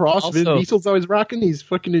 fucking cross Vin Also- Diesel's always rocking?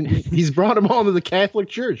 He's brought him on to the Catholic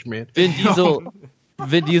Church, man. Vin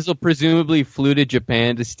Diesel presumably flew to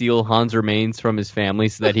Japan to steal Han's remains from his family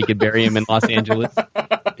so that he could bury him in Los Angeles.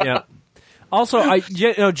 Yeah. Also,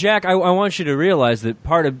 Jack, I want you to realize that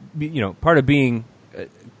part of being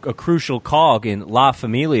a crucial cog in La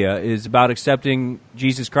Familia is about accepting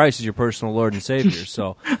Jesus Christ as your personal Lord and Savior.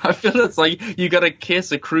 So I feel it's like you gotta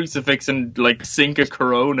kiss a crucifix and like sink a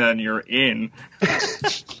Corona and you're in.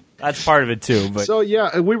 that's part of it too. But So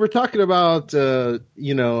yeah, we were talking about the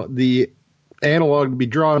analog to be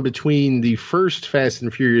drawn between the first Fast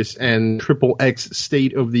and Furious and Triple X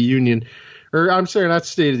State of the Union, or I'm sorry, not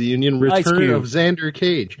State of the Union, Ice Return Cube. of Xander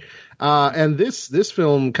Cage, and this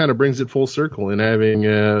film kind of brings it full circle in having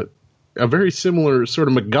a very similar sort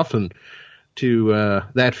of MacGuffin to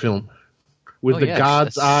that film. With Oh, the yes,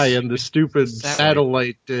 God's that's- Eye and the stupid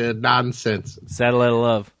Satellite. satellite nonsense. Satellite of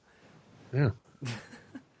Love. Yeah.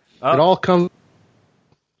 Oh. It all comes.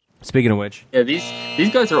 Speaking of which, Yeah, these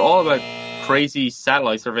guys are all about crazy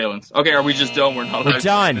satellite surveillance. Okay, are we just done? We're not We're allowed to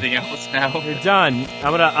done. do anything else now. we're done.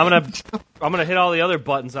 I'm gonna hit all the other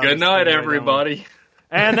buttons. On Good this night, thing right now. everybody.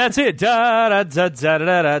 And that's it. Da da da da da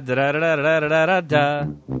da da da da da da da da.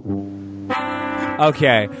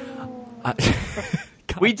 Okay.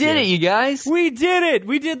 We did it, you guys. We did it.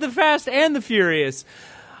 We did the Fast and the Furious.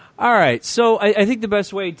 All right, so I think the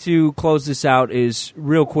best way to close this out is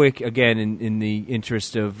real quick, again, in the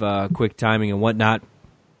interest of quick timing and whatnot.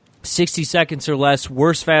 60 seconds or less,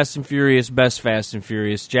 worst Fast and Furious, best Fast and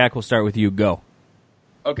Furious. Jack, we'll start with you. Go.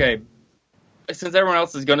 Okay. Since everyone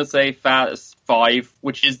else is going to say Fast 5,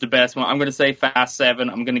 which is the best one, I'm going to say Fast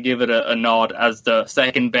 7. I'm going to give it a nod as the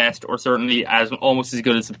second best, or certainly as almost as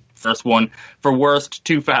good as the first one. For worst,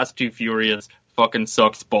 Too Fast, Too Furious fucking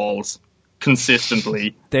sucks balls.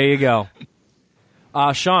 Consistently. There you go.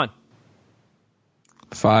 Sean.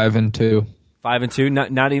 5 and 2. 5 and 2,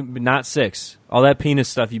 not 6. All that penis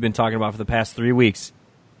stuff you've been talking about for the past 3 weeks.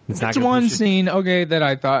 It's one scene, okay, that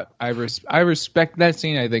I thought I respect that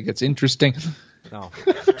scene. I think it's interesting. No,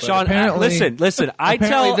 Sean. Listen.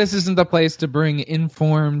 Apparently this isn't the place to bring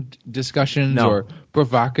informed discussions or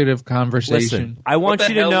provocative conversation. Listen, I want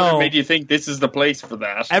you to know. What made you think this is the place for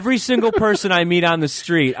that? Every single person I meet on the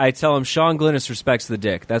street, I tell him Sean Glynis respects the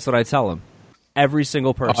dick. That's what I tell him. Every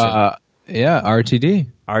single person. Yeah, RTD.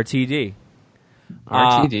 RTD.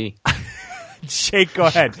 Jake, go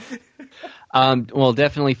ahead. Well,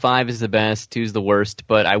 definitely 5 is the best, 2 is the worst,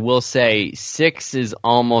 but I will say 6 is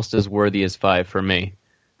almost as worthy as 5 for me.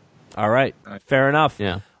 All right, fair enough.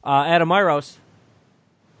 Yeah. Adam Myros.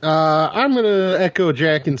 I'm going to echo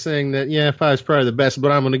Jack in saying that, 5 is probably the best,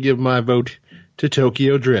 but I'm going to give my vote to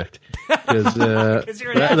Tokyo Drift. Because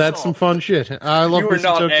that's some fun shit. I love you were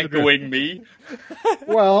not Tokyo echoing Drift. me.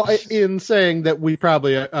 Well, in saying that we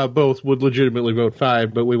probably both would legitimately vote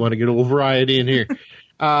 5, but we want to get a little variety in here.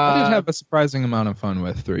 I did have a surprising amount of fun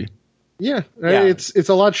with 3. Yeah, it's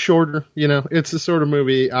a lot shorter. It's the sort of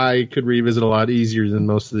movie I could revisit a lot easier than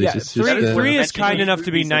most of these. Yeah, it's three is kind enough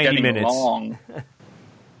to be 90 minutes. Long.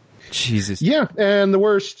 Jesus. Yeah, and the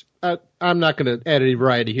worst, I'm not going to add any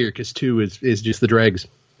variety here because 2 is just the dregs.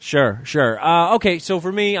 Sure. Okay, so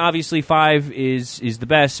for me, obviously 5 is the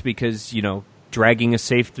best because, dragging us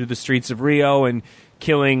safe through the streets of Rio and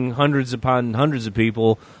killing hundreds upon hundreds of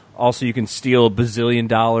people. Also, you can steal $1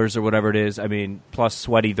 bazillion or whatever it is. I mean, plus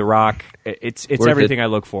Sweaty the Rock. It's everything I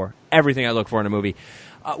look for. Everything I look for in a movie.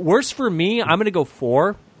 Worst for me, I'm going to go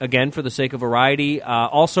 4, again, for the sake of variety.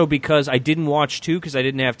 Also because I didn't watch 2 because I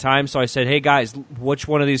didn't have time. So I said, hey, guys, which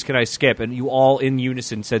one of these can I skip? And you all in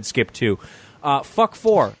unison said skip 2. Fuck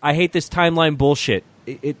 4. I hate this timeline bullshit.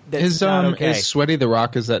 That's not okay. Is Sweaty the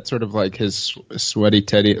Rock, is that sort of like his Sweaty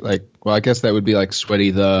Teddy? I guess that would be like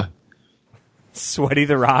Sweaty the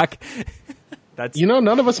Rock. That's none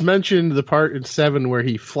of us mentioned the part in 7 where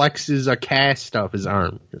he flexes a cast off his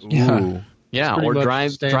arm. Ooh. Yeah, or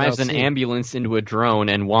drives an ambulance into a drone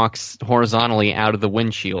and walks horizontally out of the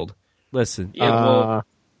windshield. Listen. Yeah,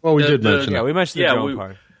 we did mention that. Yeah, we mentioned the drone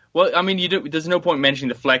part. Well, I mean, there's no point mentioning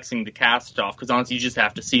the flexing the cast off because honestly, you just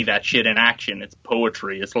have to see that shit in action. It's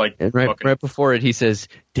poetry. It's like right before it, he says,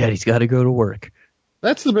 "Daddy's got to go to work."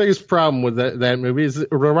 That's the biggest problem with that movie is The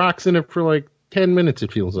Rock's in it for like 10 minutes.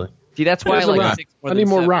 It feels like. See, that's why I like 6 more I need than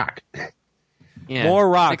more 7. Rock. Yeah. More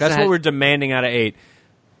Rock. That's what we're demanding out of 8.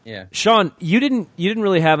 Yeah. Sean, you didn't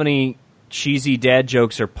really have any cheesy dad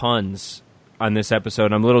jokes or puns on this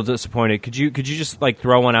episode. I'm a little disappointed. Could you just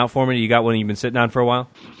throw one out for me? You got one you've been sitting on for a while?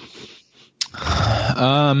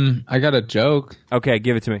 I got a joke. Okay,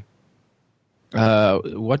 give it to me.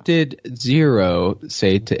 What did 0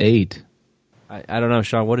 say to 8? I don't know,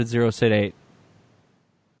 Sean. What did 0 say to 8?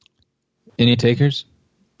 Any takers?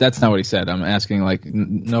 That's not what he said. I'm asking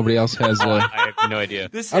nobody else has. I have no idea.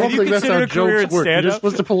 I don't think that's how jokes work. You're just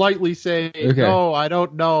supposed to politely say, "No, I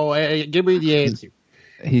don't know. Hey, give me the answer."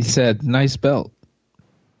 He said, "Nice belt."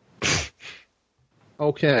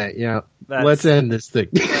 Okay, yeah. Let's end this thing.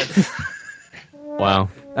 Wow.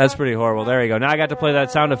 That's pretty horrible. There you go. Now I got to play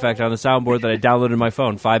that sound effect on the soundboard that I downloaded on my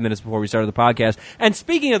phone 5 minutes before we started the podcast. And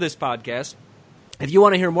speaking of this podcast, if you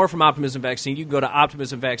want to hear more from Optimism Vaccine, you can go to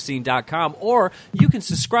optimismvaccine.com or you can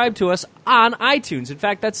subscribe to us on iTunes. In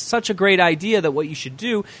fact, that's such a great idea that what you should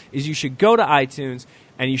do is you should go to iTunes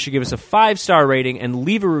and you should give us a 5-star rating and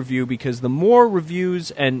leave a review because the more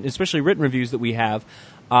reviews, and especially written reviews that we have,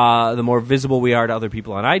 the more visible we are to other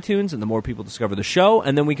people on iTunes and the more people discover the show,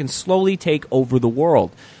 and then we can slowly take over the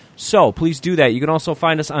world. So please do that. You can also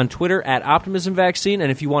find us on Twitter at Optimism Vaccine,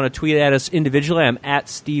 and if you want to tweet at us individually, I'm at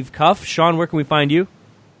Steve Cuff. Sean, where can we find you?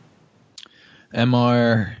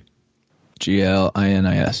 MRGLINIS.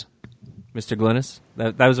 Mr. Glynis?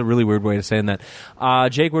 That was a really weird way of saying that.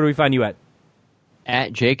 Jake, where do we find you at?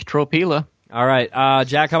 At Jake Tropila. All right.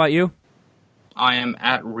 Jack, how about you? I am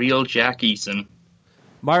at Real Jack Eason.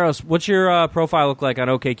 Myros, what's your profile look like on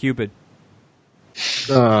OkCupid?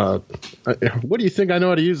 What do you think I know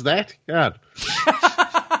how to use that? God.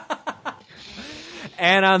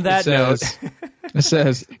 And on that note, It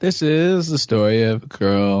says, "This is the story of a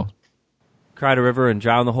girl." Cried a river and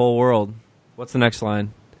drowned the whole world. What's the next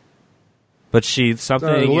line? But she Looks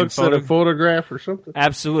at a photograph or something.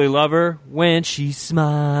 Absolutely love her when she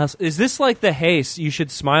smiles. Is this like the "Hey, you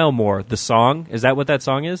should smile more"? The song? Is that what that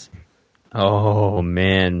song is? Oh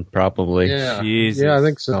man, probably. Yeah, Jesus. yeah, I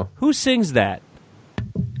think so. Who sings that?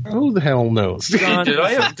 Who the hell knows? John- Did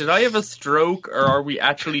I have a stroke, or are we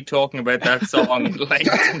actually talking about that song at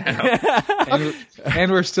length now?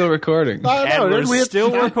 And we're still recording. And we're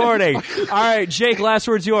still recording. All right, Jake, last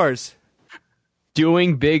word's yours.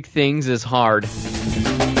 Doing big things is hard.